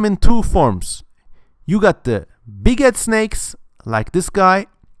they come in 2 forms. You got the big head snakes like this guy,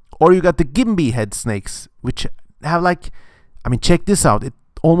 or you got the gimbal head snakes, which have like, I mean, check this out. It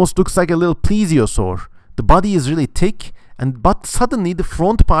almost looks like a little plesiosaur. The body is really thick, but suddenly the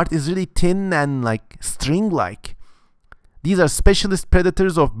front part is really thin and like string-like. These are specialist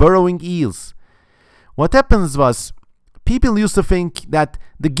predators of burrowing eels. What happens was, people used to think that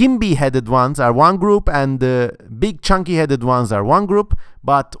the gimbal-headed ones are one group and the big chunky-headed ones are one group,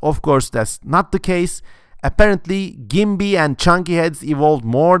 but of course that's not the case. Apparently, gimbal and chunky heads evolved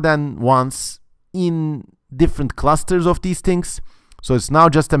more than once in different clusters of these things, so it's now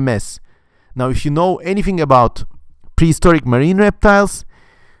just a mess. Now, if you know anything about prehistoric marine reptiles,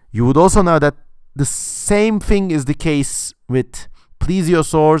 you would also know that the same thing is the case with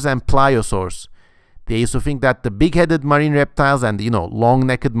plesiosaurs and pliosaurs. They used to think that the big-headed marine reptiles and,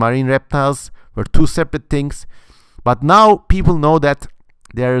 long-necked marine reptiles were two separate things. But now people know that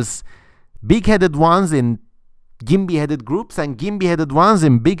there's big-headed ones in gimbal-headed groups and gimbal-headed ones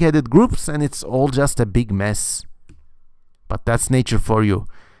in big-headed groups, and it's all just a big mess. But that's nature for you.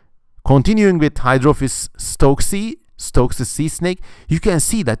 Continuing with Hydrophis stokesii, Stokes' sea snake, you can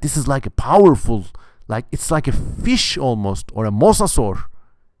see that this is like a powerful, like it's like a fish almost, or a mosasaur.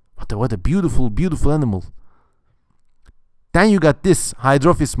 What a beautiful, beautiful animal. Then you got this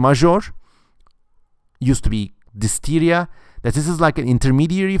Hydrophis major, used to be Disteria, that this is like an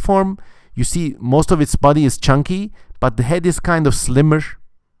intermediary form. You see most of its body is chunky, but the head is kind of slimmer.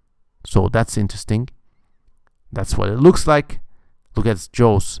 So that's interesting. That's what it looks like. Look at its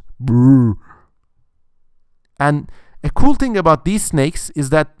jaws. Brrr. And a cool thing about these snakes is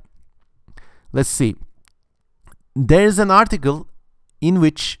that, let's see, there is an article in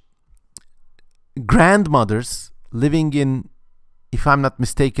which grandmothers living in, if I'm not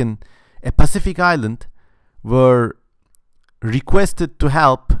mistaken, a Pacific island were requested to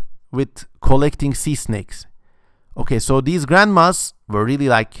help with collecting sea snakes. Okay, so these grandmas were really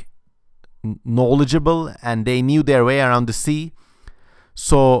like knowledgeable and they knew their way around the sea.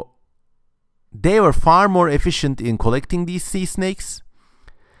 So they were far more efficient in collecting these sea snakes.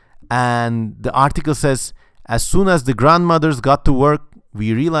 And the article says, as soon as the grandmothers got to work,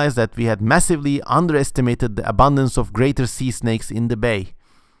 we realized that we had massively underestimated the abundance of greater sea snakes in the bay.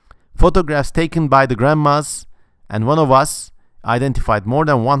 Photographs taken by the grandmas and one of us identified more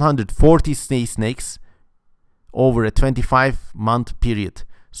than 140 sea snakes over a 25-month period.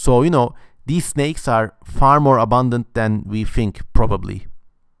 So, these snakes are far more abundant than we think, probably.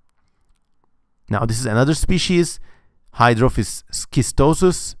 Now, this is another species, Hydrophis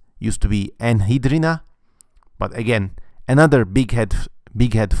schistosus, used to be Anhydrina, but again, another big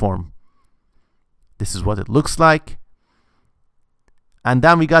head form. This is what it looks like. And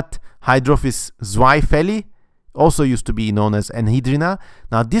then we got Hydrophis zweifeli, also used to be known as Anhydrina.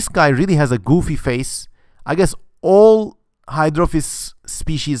 Now, this guy really has a goofy face. I guess all Hydrophis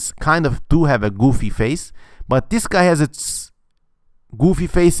species kind of do have a goofy face, but this guy has its goofy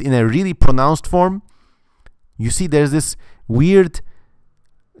face in a really pronounced form. You see there's this weird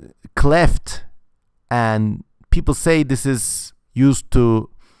cleft, and people say this is used to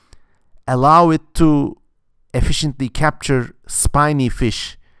allow it to efficiently capture spiny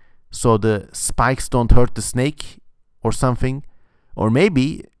fish so the spikes don't hurt the snake or something. Or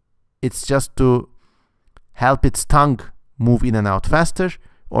maybe it's just to help its tongue move in and out faster,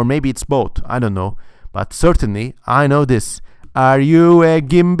 or maybe it's both, I don't know. But certainly I know this: are you a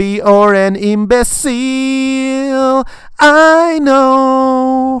Gimby or an imbecile? I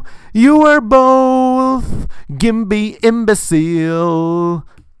know you are both Gimby imbecile.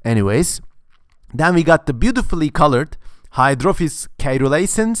 Anyways, then we got the beautifully colored Hydrophis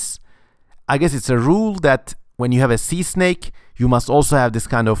caerulescens. I guess it's a rule that when you have a sea snake, you must also have this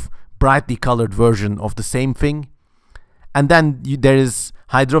kind of brightly colored version of the same thing. And then there is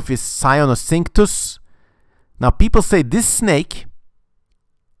Hydrophis cyanocinctus. Now, people say this snake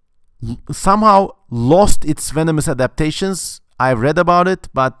somehow lost its venomous adaptations. I've read about it,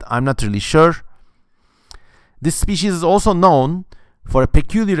 but I'm not really sure. This species is also known for a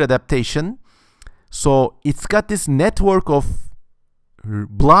peculiar adaptation. So it's got this network of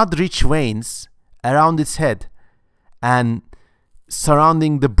blood-rich veins around its head and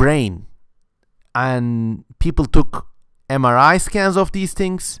surrounding the brain. And people took MRI scans of these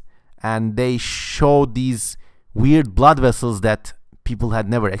things, and they showed these weird blood vessels that people had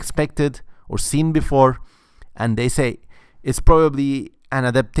never expected or seen before. And they say it's probably an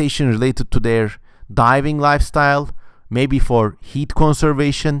adaptation related to their diving lifestyle, maybe for heat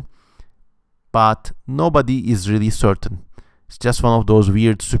conservation, but nobody is really certain. It's just one of those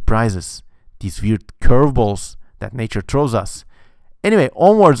weird surprises, these weird curveballs that nature throws us. Anyway,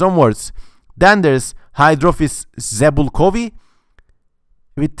 onwards. Then there's Hydrophis zebulkovi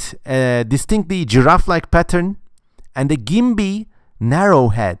with a distinctly giraffe-like pattern, and the Gimbi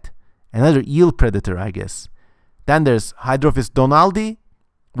narrowhead, another eel predator, I guess. Then there's Hydrophis donaldi,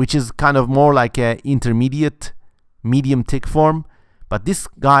 which is kind of more like a intermediate medium tick form, but this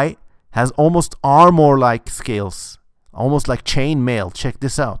guy has almost armor-like scales, almost like chain mail. Check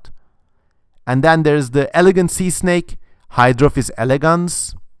this out. And then there's the elegant sea snake, Hydrophis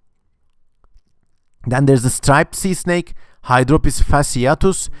elegans. Then there's the striped sea snake, Hydrophis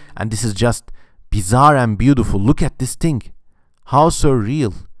fasciatus, and this is just bizarre and beautiful. Look at this thing. How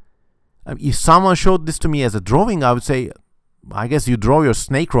surreal. If someone showed this to me as a drawing, I would say, I guess you draw your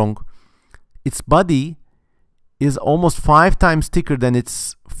snake wrong. Its body is almost 5 times thicker than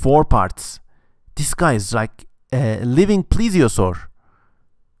its foreparts. This guy is like a living plesiosaur.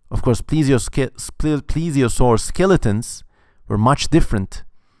 Of course, plesiosaur skeletons were much different,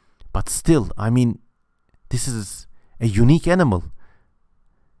 but still, I mean, this is a unique animal.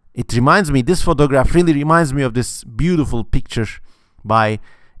 It reminds me, this photograph really reminds me of this beautiful picture by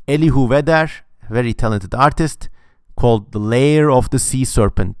Elihu Vedder, a very talented artist, called The Lair of the Sea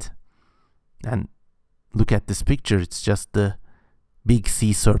Serpent. And look at this picture, it's just the big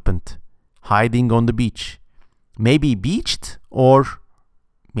sea serpent hiding on the beach. Maybe beached, or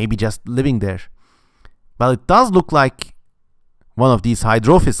maybe just living there. Well, it does look like one of these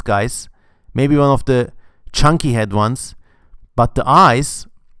Hydrophis guys, maybe one of the chunky head ones, but the eyes,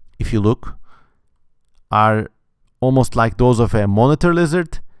 if you look, are almost like those of a monitor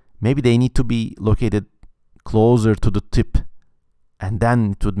lizard. Maybe they need to be located closer to the tip, and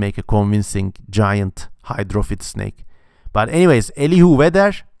then it would make a convincing giant Hydrophid snake. But anyways, Elihu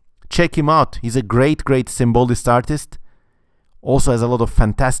Vedder, check him out. He's a great symbolist artist. Also has a lot of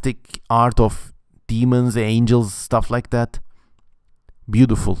fantastic art of demons, angels, stuff like that.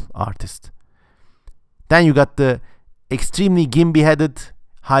 Beautiful artist. Then you got the extremely Gimbi-headed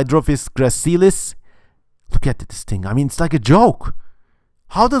Hydrophis gracilis. Look at this thing. I mean, it's like a joke.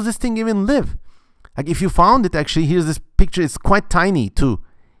 How does this thing even live? Like, if you found it, actually, here's this picture. It's quite tiny too.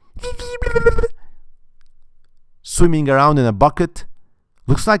 Swimming around in a bucket.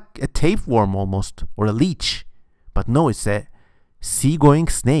 Looks like a tapeworm almost, or a leech. But no, it's a sea-going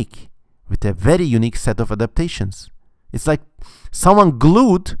snake with a very unique set of adaptations. It's like someone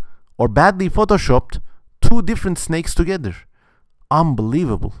glued or badly photoshopped 2 different snakes together.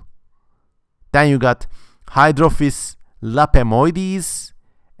 Unbelievable. Then you got Hydrophis lapemoides,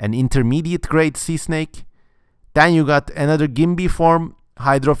 an intermediate grade sea snake. Then you got another Gimbi form,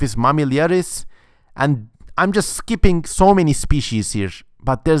 Hydrophis mammillaris, and I'm just skipping so many species here,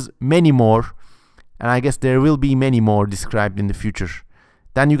 but there's many more, and I guess there will be many more described in the future.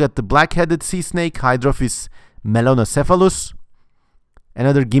 Then you got the black-headed sea snake, Hydrophis melanocephalus,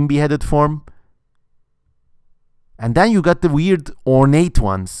 another Gimbi-headed form. And then you got the weird ornate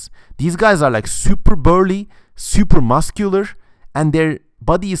ones. These guys are like super burly, super muscular, and their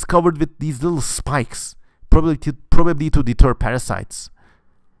body is covered with these little spikes, probably to deter parasites.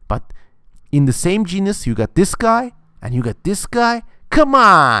 But in the same genus, you got this guy, and you got this guy. Come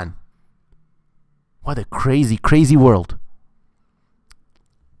on! What a crazy world.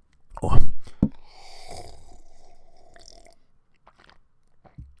 Oh.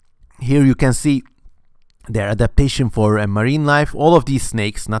 Here you can see their adaptation for marine life. All of these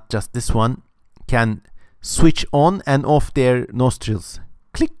snakes, not just this one, can switch on and off their nostrils.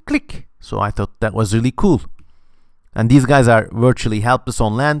 Click, click. So I thought that was really cool. And these guys are virtually helpless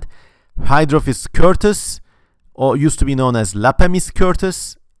on land. Hydrophis curtus, or used to be known as Lapemis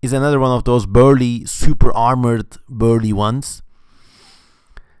curtus, is another one of those burly, super armored, burly ones.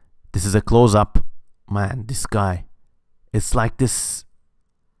 This is a close-up. Man, this guy. It's like this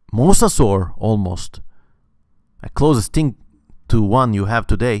mosasaur almost. A closest thing to one you have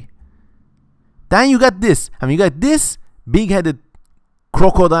today. Then you got this. I mean, you got this big-headed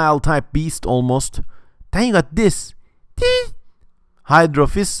crocodile type beast almost. Then you got this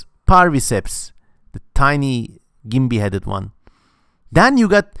Hydrophis parviceps, the tiny Gimbi-headed one. Then you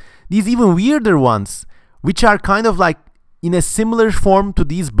got these even weirder ones, which are kind of like in a similar form to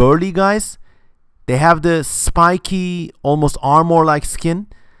these burly guys. They have the spiky, almost armor-like skin,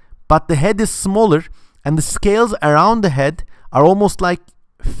 but the head is smaller, and the scales around the head are almost like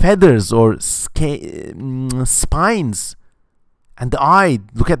feathers or spines. And the eye,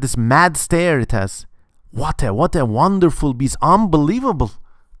 look at this mad stare it has. What a wonderful beast. Unbelievable.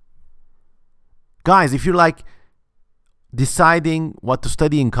 Guys, if you're like deciding what to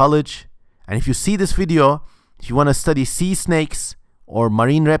study in college, and if you see this video, if you want to study sea snakes or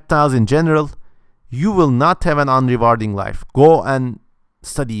marine reptiles in general, you will not have an unrewarding life. Go and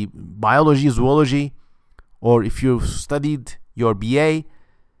study biology, zoology, or if you've studied your BA,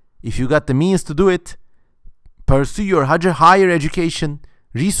 if you got the means to do it, pursue your higher education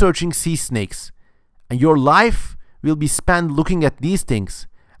researching sea snakes, and your life will be spent looking at these things,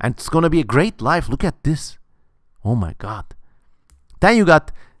 and it's gonna be a great life. Look at this. Oh my god. Then you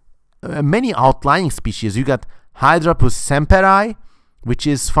got many outlying species. You got Hydropus semperi, which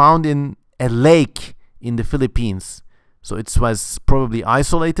is found in a lake in the Philippines. So it was probably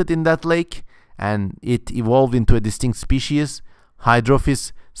isolated in that lake, and it evolved into a distinct species,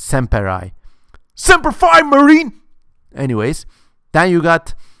 Hydropus semperi. Semper Fi, Marine! Anyways, then you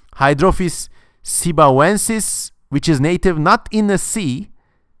got Hydrophis sibawensis, which is native not in the sea,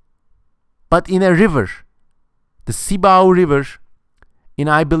 but in a river. The Sibao River in,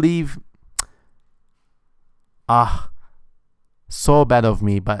 I believe, so bad of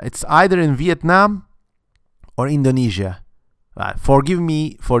me, but it's either in Vietnam or Indonesia. Forgive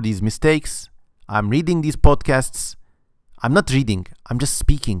me for these mistakes. I'm reading these podcasts. I'm not reading, I'm just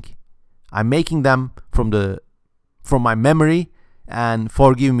speaking. I'm making them from my memory, and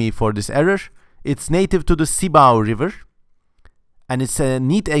forgive me for this error. It's native to the Sibao River, and it's a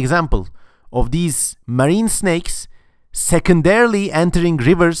neat example of these marine snakes secondarily entering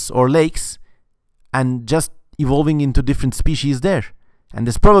rivers or lakes and just evolving into different species there. And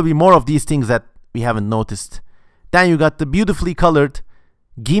there's probably more of these things that we haven't noticed. Then you got the beautifully colored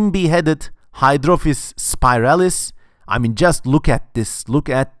Gimby-headed Hydrophis spiralis. I mean, just look at this. Look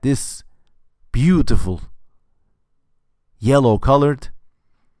at this. Beautiful. Yellow colored.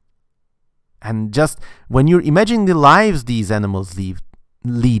 And just when you're imagining the lives these animals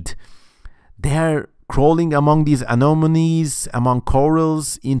lead, they're crawling among these anemones, among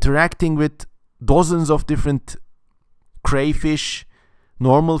corals, interacting with dozens of different crayfish,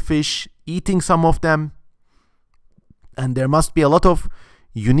 normal fish, eating some of them. And there must be a lot of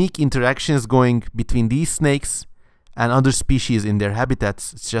unique interactions going between these snakes and other species in their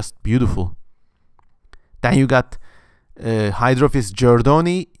habitats. It's just beautiful. Then you got Hydrophis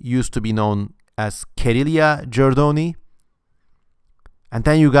jordoni, used to be known as Carillia jordoni. And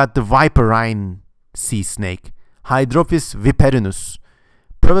then you got the viperine sea snake, Hydrophis viperinus,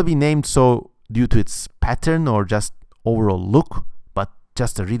 probably named so due to its pattern or just overall look, but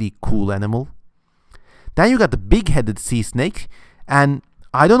just a really cool animal. Then you got the big-headed sea snake, and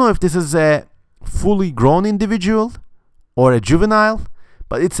I don't know if this is a fully grown individual or a juvenile,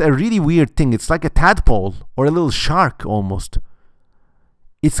 but it's a really weird thing. It's like a tadpole or a little shark almost.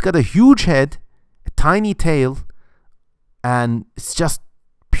 It's got a huge head, a tiny tail, and it's just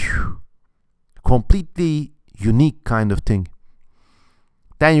completely unique kind of thing.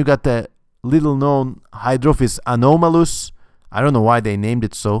 Then you got the little known Hydrophis anomalus. I don't know why they named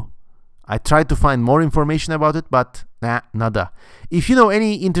it so. I tried to find more information about it, but nada. If you know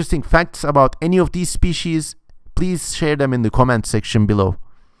any interesting facts about any of these species, please share them in the comment section below.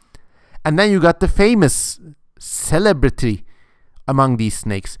 And then you got the famous celebrity among these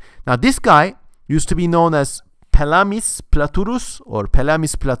snakes. Now this guy used to be known as Pelamis platurus or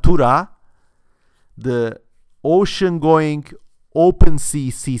Pelamis platura, the ocean-going open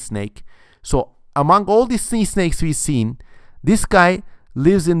sea snake. So among all these sea snakes we've seen, this guy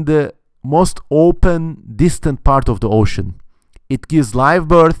lives in the most open, distant part of the ocean. It gives live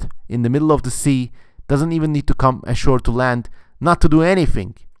birth in the middle of the sea, doesn't even need to come ashore to land, not to do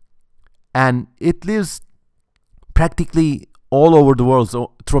anything. And it lives practically all over the world's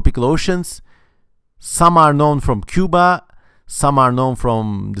tropical oceans. Some are known from Cuba, some are known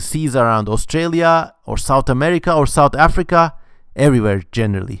from the seas around Australia or South America or South Africa, everywhere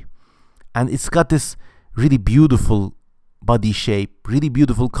generally. And it's got this really beautiful body shape, really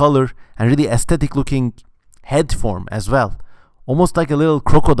beautiful color, and really aesthetic looking head form as well. Almost like a little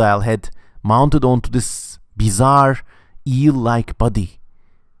crocodile head mounted onto this bizarre eel-like body.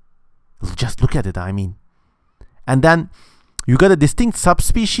 Just look at it, I mean. And then you got a distinct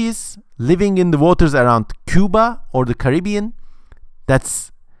subspecies living in the waters around Cuba or the Caribbean.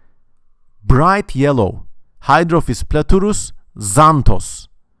 That's bright yellow, Hydrophis platurus xanthos.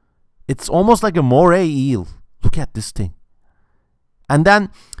 It's almost like a moray eel. Look at this thing. And then,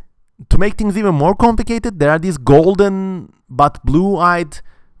 to make things even more complicated, there are these golden but blue-eyed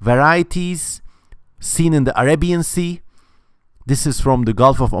varieties seen in the Arabian Sea. This is from the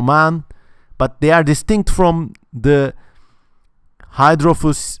Gulf of Oman, but they are distinct from the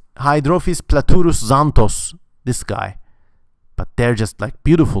Hydrophis platurus xanthos, this guy. But they're just like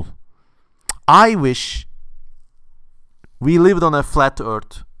beautiful. I wish we lived on a flat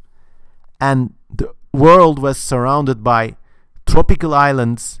earth and the world was surrounded by tropical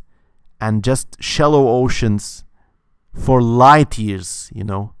islands and just shallow oceans for light years, you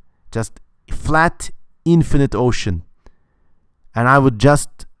know, just flat, infinite ocean. And I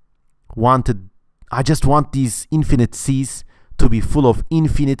just want these infinite seas to be full of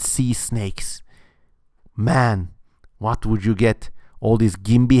infinite sea snakes. Man, what would you get? All these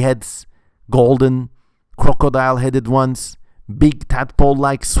Gimby heads, golden, crocodile-headed ones, big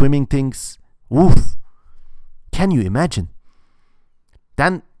tadpole-like swimming things. Woof! Can you imagine?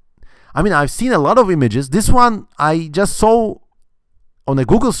 Then, I mean, I've seen a lot of images. This one I just saw on a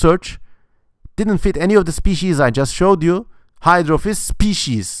Google search. Didn't fit any of the species I just showed you. Hydrophis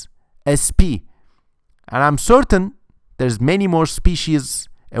species, SP. And I'm certain there's many more species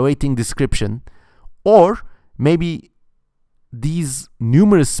awaiting description. Or maybe these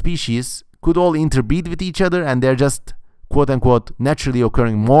numerous species could all interbreed with each other and they're just quote-unquote naturally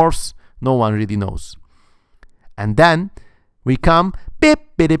occurring morphs. No one really knows. And then we come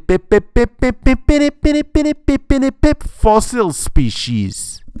fossil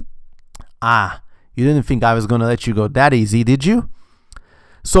species. Ah, you didn't think I was gonna let you go that easy, did you?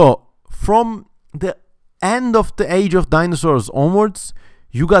 So from the end of the age of dinosaurs onwards,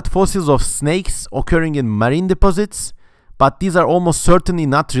 you got fossils of snakes occurring in marine deposits, but these are almost certainly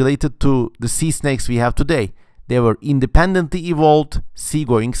not related to the sea snakes we have today. They were independently evolved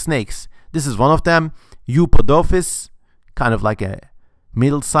seagoing snakes. This is one of them, Eupodophis, kind of like a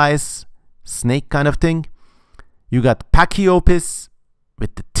middle-sized snake kind of thing. You got Pachyopis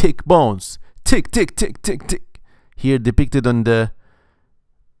with the thick bones. Tick, tick, tick, tick, tick. Here depicted on the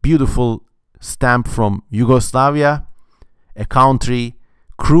beautiful stamp from Yugoslavia, a country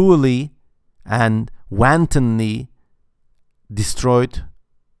cruelly and wantonly destroyed,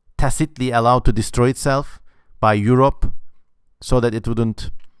 tacitly allowed to destroy itself by Europe so that it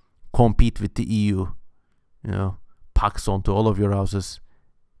wouldn't compete with the EU. You know, pucks onto all of your houses.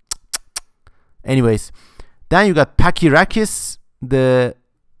 Anyways, then you got Pachyrhachis,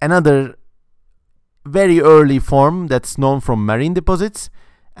 another very early form that's known from marine deposits,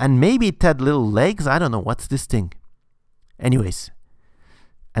 and maybe it had little legs. I don't know, what's this thing? Anyways,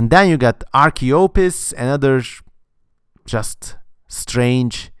 and then you got Archaeopis, another just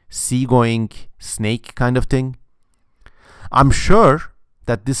strange seagoing snake kind of thing. I'm sure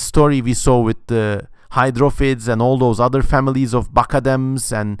that this story we saw with the hydrophids and all those other families of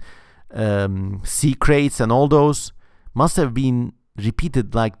bacadems and sea kraits and all those must have been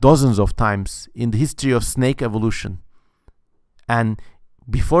repeated like dozens of times in the history of snake evolution. And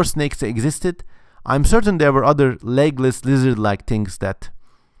before snakes existed, I'm certain there were other legless lizard-like things that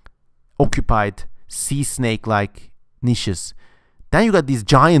occupied sea snake-like niches. Then you got these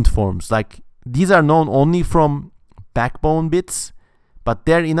giant forms, like these are known only from backbone bits, but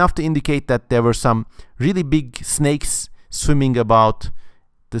they're enough to indicate that there were some really big snakes swimming about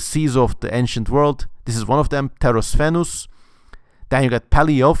the seas of the ancient world. This is one of them, Pterosphenus. Then you got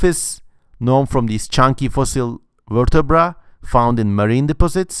Paleophis, known from these chunky fossil vertebra found in marine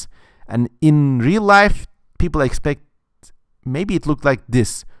deposits. And in real life, people expect maybe it looked like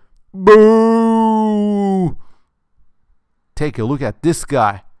this. Boo! Take a look at this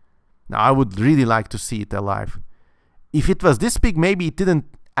guy. Now, I would really like to see it alive. If it was this big, maybe it didn't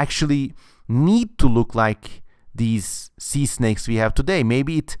actually need to look like these sea snakes we have today.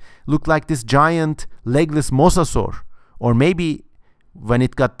 Maybe it looked like this giant legless mosasaur. Or maybe when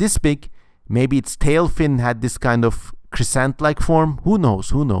it got this big, maybe its tail fin had this kind of crescent-like form. Who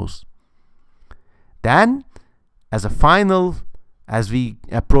knows? Who knows? Then, as a final, as we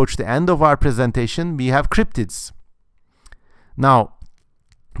approach the end of our presentation, we have cryptids. Now,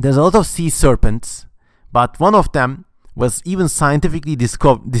 there's a lot of sea serpents, but one of them was even scientifically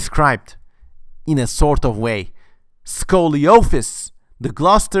described in a sort of way. Scoliophis, the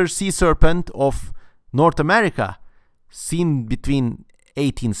Gloucester sea serpent of North America, seen between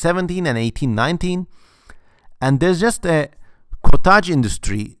 1817 and 1819. And there's just a cottage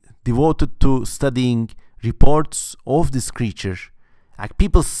industry devoted to studying reports of this creature. Like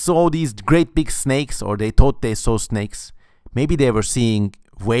people saw these great big snakes, or they thought they saw snakes. Maybe they were seeing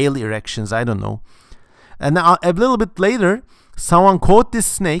whale erections, I don't know. And now, a little bit later, someone caught this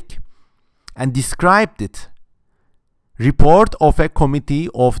snake and described it. Report of a committee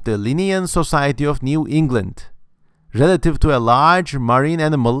of the Linnean Society of New England relative to a large marine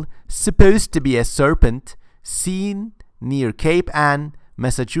animal supposed to be a serpent seen near Cape Ann,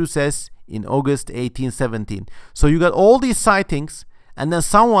 Massachusetts in August 1817. So you got all these sightings, and then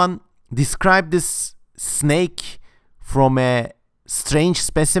someone described this snake from a strange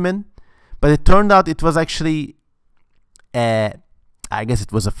specimen, but it turned out it was actually I guess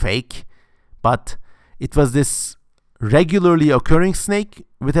it was a fake, but it was this regularly occurring snake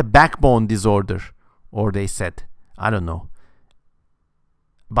with a backbone disorder, or they said. I don't know.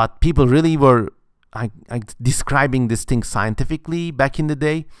 But people really were describing this thing scientifically back in the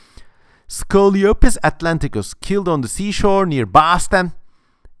day. Scolopes atlanticus killed on the seashore near Boston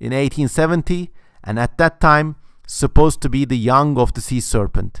in 1870, and at that time supposed to be the young of the sea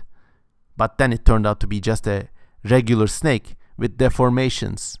serpent. But then it turned out to be just a regular snake with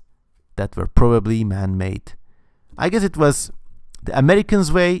deformations that were probably man-made. I guess it was the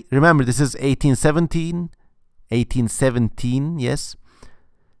Americans' way. Remember, this is 1817, yes.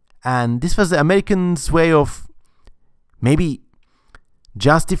 And this was the Americans' way of maybe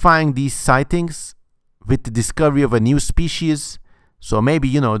justifying these sightings with the discovery of a new species. So maybe,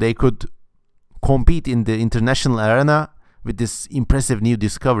 you know, they could compete in the international arena with this impressive new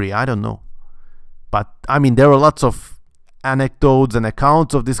discovery. I don't know. But, I mean, there are lots of anecdotes and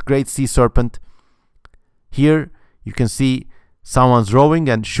accounts of this great sea serpent. Here, you can see someone's rowing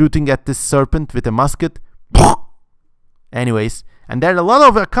and shooting at this serpent with a musket. Anyways, and there are a lot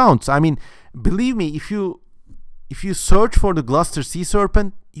of accounts. I mean, believe me, if you search for the Gloucester sea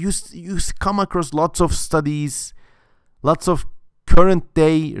serpent, you come across lots of studies, lots of current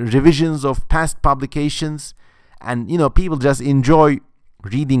day revisions of past publications, and you know, people just enjoy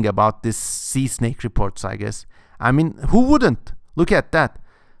reading about this sea snake reports, I guess. I mean, who wouldn't? Look at that.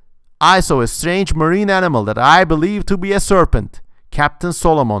 I saw a strange marine animal that I believe to be a serpent. Captain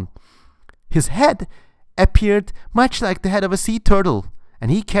Solomon. His head appeared much like the head of a sea turtle,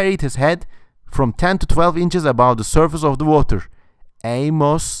 and he carried his head from 10 to 12 inches above the surface of the water.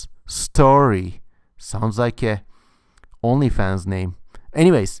 Amos Story. Sounds like a OnlyFans name.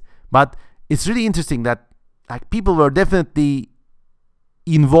 Anyways, but it's really interesting that like people were definitely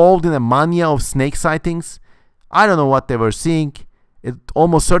involved in a mania of snake sightings. I don't know what they were seeing. It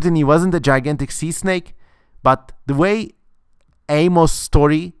almost certainly wasn't a gigantic sea snake, but the way Amos'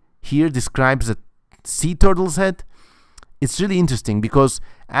 story here describes a sea turtle's head, it's really interesting because,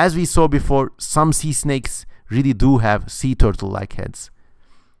 as we saw before, some sea snakes really do have sea turtle-like heads.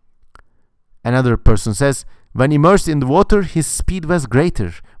 Another person says, when immersed in the water, his speed was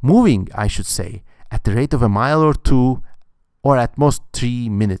greater, moving, I should say, at the rate of a mile or two, or at most 3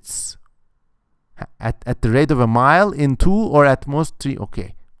 minutes. At the rate of a mile in 2 or at most 3,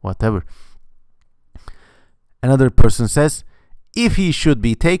 okay, whatever. Another person says, if he should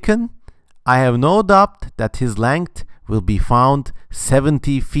be taken, I have no doubt that his length will be found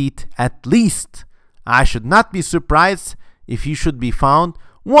 70 feet at least. I should not be surprised if he should be found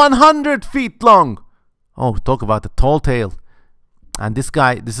 100 feet long. Oh, talk about a tall tale. And this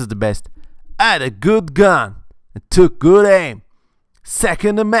guy, this is the best. I had a good gun. It took good aim.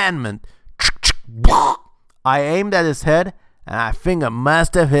 Second Amendment. I aimed at his head, and I think I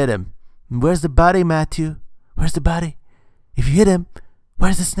must have hit him. Where's the body, Matthew? Where's the body? If you hit him,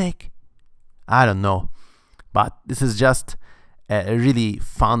 where's the snake? I don't know. But this is just a really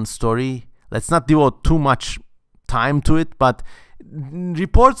fun story. Let's not devote too much time to it, but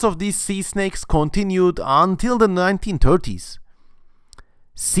reports of these sea snakes continued until the 1930s.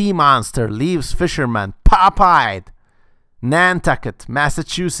 Sea monster leaves fisherman pop-eyed. Nantucket,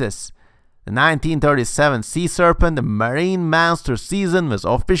 Massachusetts. The 1937 sea serpent, the marine monster season, was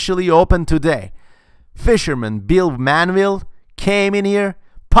officially open today. Fisherman Bill Manville came in here,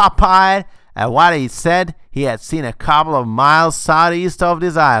 pop-eyed, and what he said, he had seen a couple of miles southeast of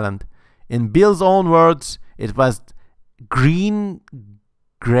this island. In Bill's own words, it was green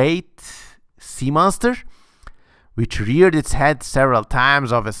great sea monster, which reared its head several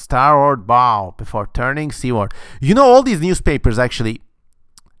times off a starboard bow before turning seaward. You know, all these newspapers actually,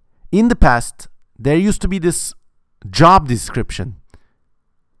 in the past, there used to be this job description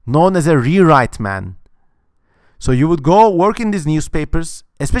known as a rewrite man. So you would go work in these newspapers,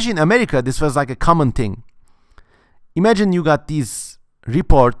 especially in America, this was like a common thing. Imagine you got these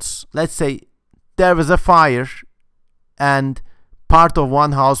reports, let's say there was a fire and part of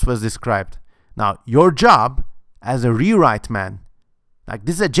one house was described. Now, your job as a rewrite man, like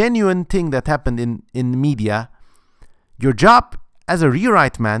this is a genuine thing that happened in media, your job as a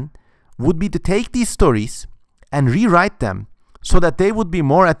rewrite man would be to take these stories and rewrite them so that they would be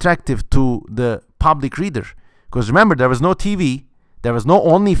more attractive to the public reader. Because remember, there was no TV, there was no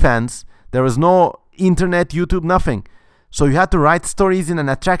OnlyFans, there was no internet, YouTube, nothing. So you had to write stories in an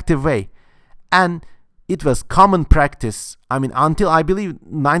attractive way. And it was common practice, I mean, until I believe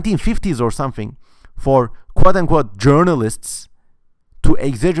 1950s or something, for quote-unquote journalists to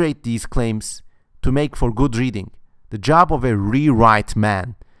exaggerate these claims to make for good reading. The job of a rewrite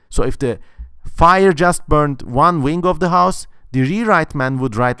man. So if the fire just burned one wing of the house, the rewrite man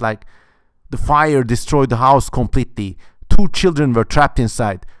would write like, the fire destroyed the house completely. 2 children were trapped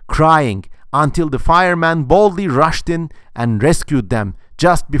inside, crying. until the fireman boldly rushed in and rescued them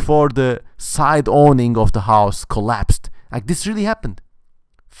just before the side awning of the house collapsed. Like, this really happened.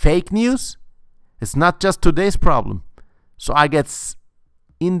 Fake news? It's not just today's problem. So I guess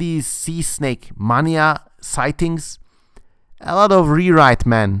in these sea snake mania sightings, a lot of rewrite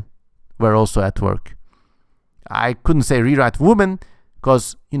men were also at work. I couldn't say rewrite women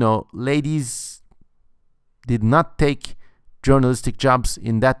because, ladies did not take journalistic jobs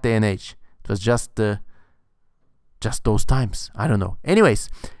in that day and age. It was just those times. I don't know. Anyways,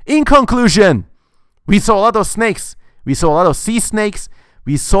 in conclusion, we saw a lot of snakes. We saw a lot of sea snakes.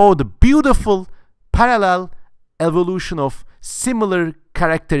 We saw the beautiful parallel evolution of similar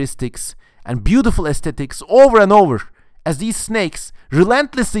characteristics and beautiful aesthetics over and over as these snakes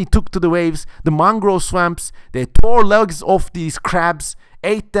relentlessly took to the waves, the mangrove swamps. They tore legs off these crabs,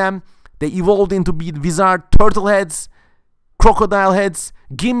 ate them. They evolved into bizarre turtle heads, crocodile heads,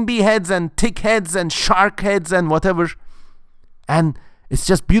 gimby heads, and tick heads, and shark heads, and whatever. And it's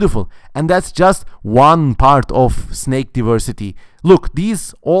just beautiful. And that's just one part of snake diversity. Look,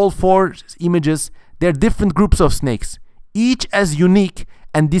 these all 4 images, they're different groups of snakes, each as unique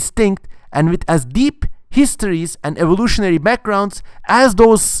and distinct and with as deep histories and evolutionary backgrounds as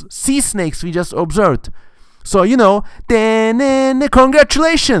those sea snakes we just observed. So,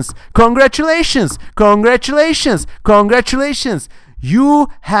 congratulations, congratulations, congratulations, congratulations. You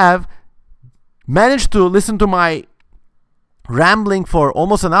have managed to listen to my rambling for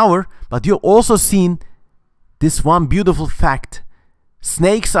almost an hour, but you've also seen this one beautiful fact.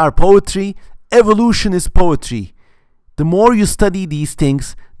 Snakes are poetry, evolution is poetry. The more you study these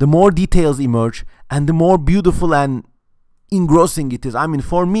things, the more details emerge, and the more beautiful and engrossing it is. I mean,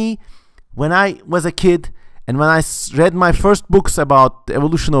 for me, when I was a kid, and when I read my first books about the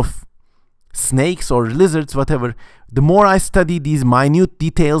evolution of snakes or lizards, whatever, the more I studied these minute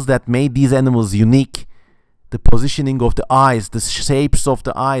details that made these animals unique. The positioning of the eyes, the shapes of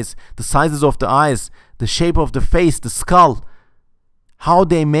the eyes, the sizes of the eyes, the shape of the face, the skull, how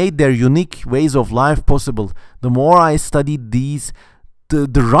they made their unique ways of life possible. The more I studied these, the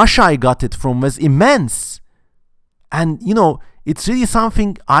rush I got it from was immense. And, it's really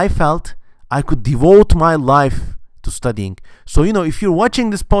something I felt I could devote my life to studying. So, if you're watching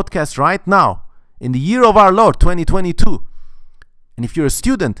this podcast right now, in the year of our Lord, 2022, and if you're a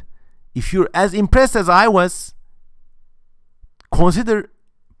student, if you're as impressed as I was, consider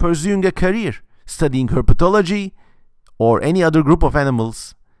pursuing a career, studying herpetology or any other group of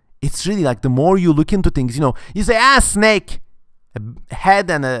animals. It's really like the more you look into things, you say, snake, a head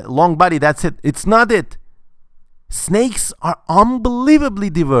and a long body, that's it. It's not it. Snakes are unbelievably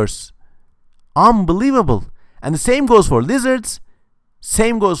diverse. Unbelievable. And the same goes for lizards,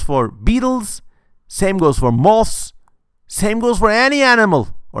 same goes for beetles, same goes for moths, same goes for any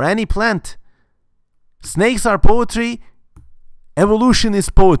animal or any plant. Snakes are poetry, evolution is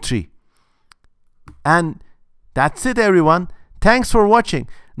poetry. And that's it, everyone. Thanks for watching.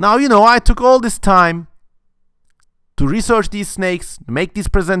 Now, I took all this time to research these snakes, make this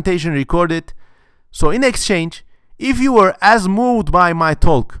presentation, record it. So in exchange, if you were as moved by my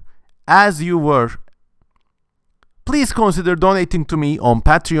talk as you were, please consider donating to me on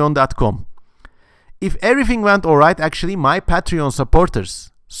patreon.com. If everything went alright, actually, my Patreon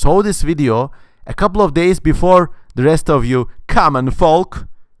supporters saw this video a couple of days before the rest of you common folk.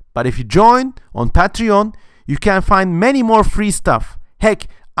 But if you join on Patreon, you can find many more free stuff. Heck,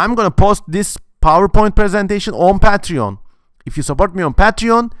 I'm gonna post this PowerPoint presentation on Patreon. If you support me on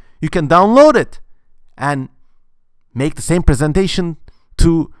Patreon, you can download it and make the same presentation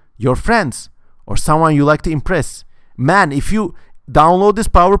to your friends or someone you like to impress. Man, if you download this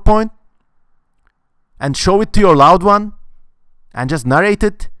PowerPoint and show it to your loved one and just narrate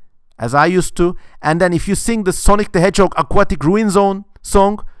it as I used to, and then if you sing the Sonic the Hedgehog Aquatic Ruin Zone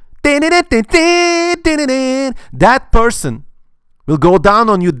song, that person will go down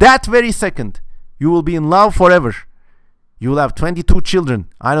on you that very second. You will be in love forever. You will have 22 children.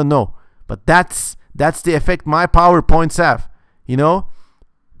 I don't know. But that's the effect my PowerPoints have.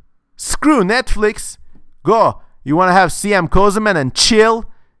 Screw Netflix. Go. You want to have CM Kozeman and chill?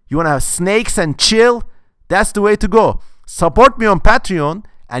 You want to have snakes and chill? That's the way to go. Support me on Patreon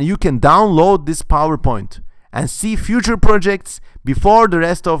and you can download this PowerPoint and see future projects before the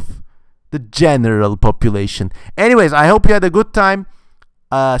rest of the general population. Anyways, I hope you had a good time.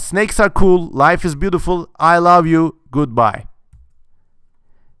 Snakes are cool. Life is beautiful. I love you. Goodbye.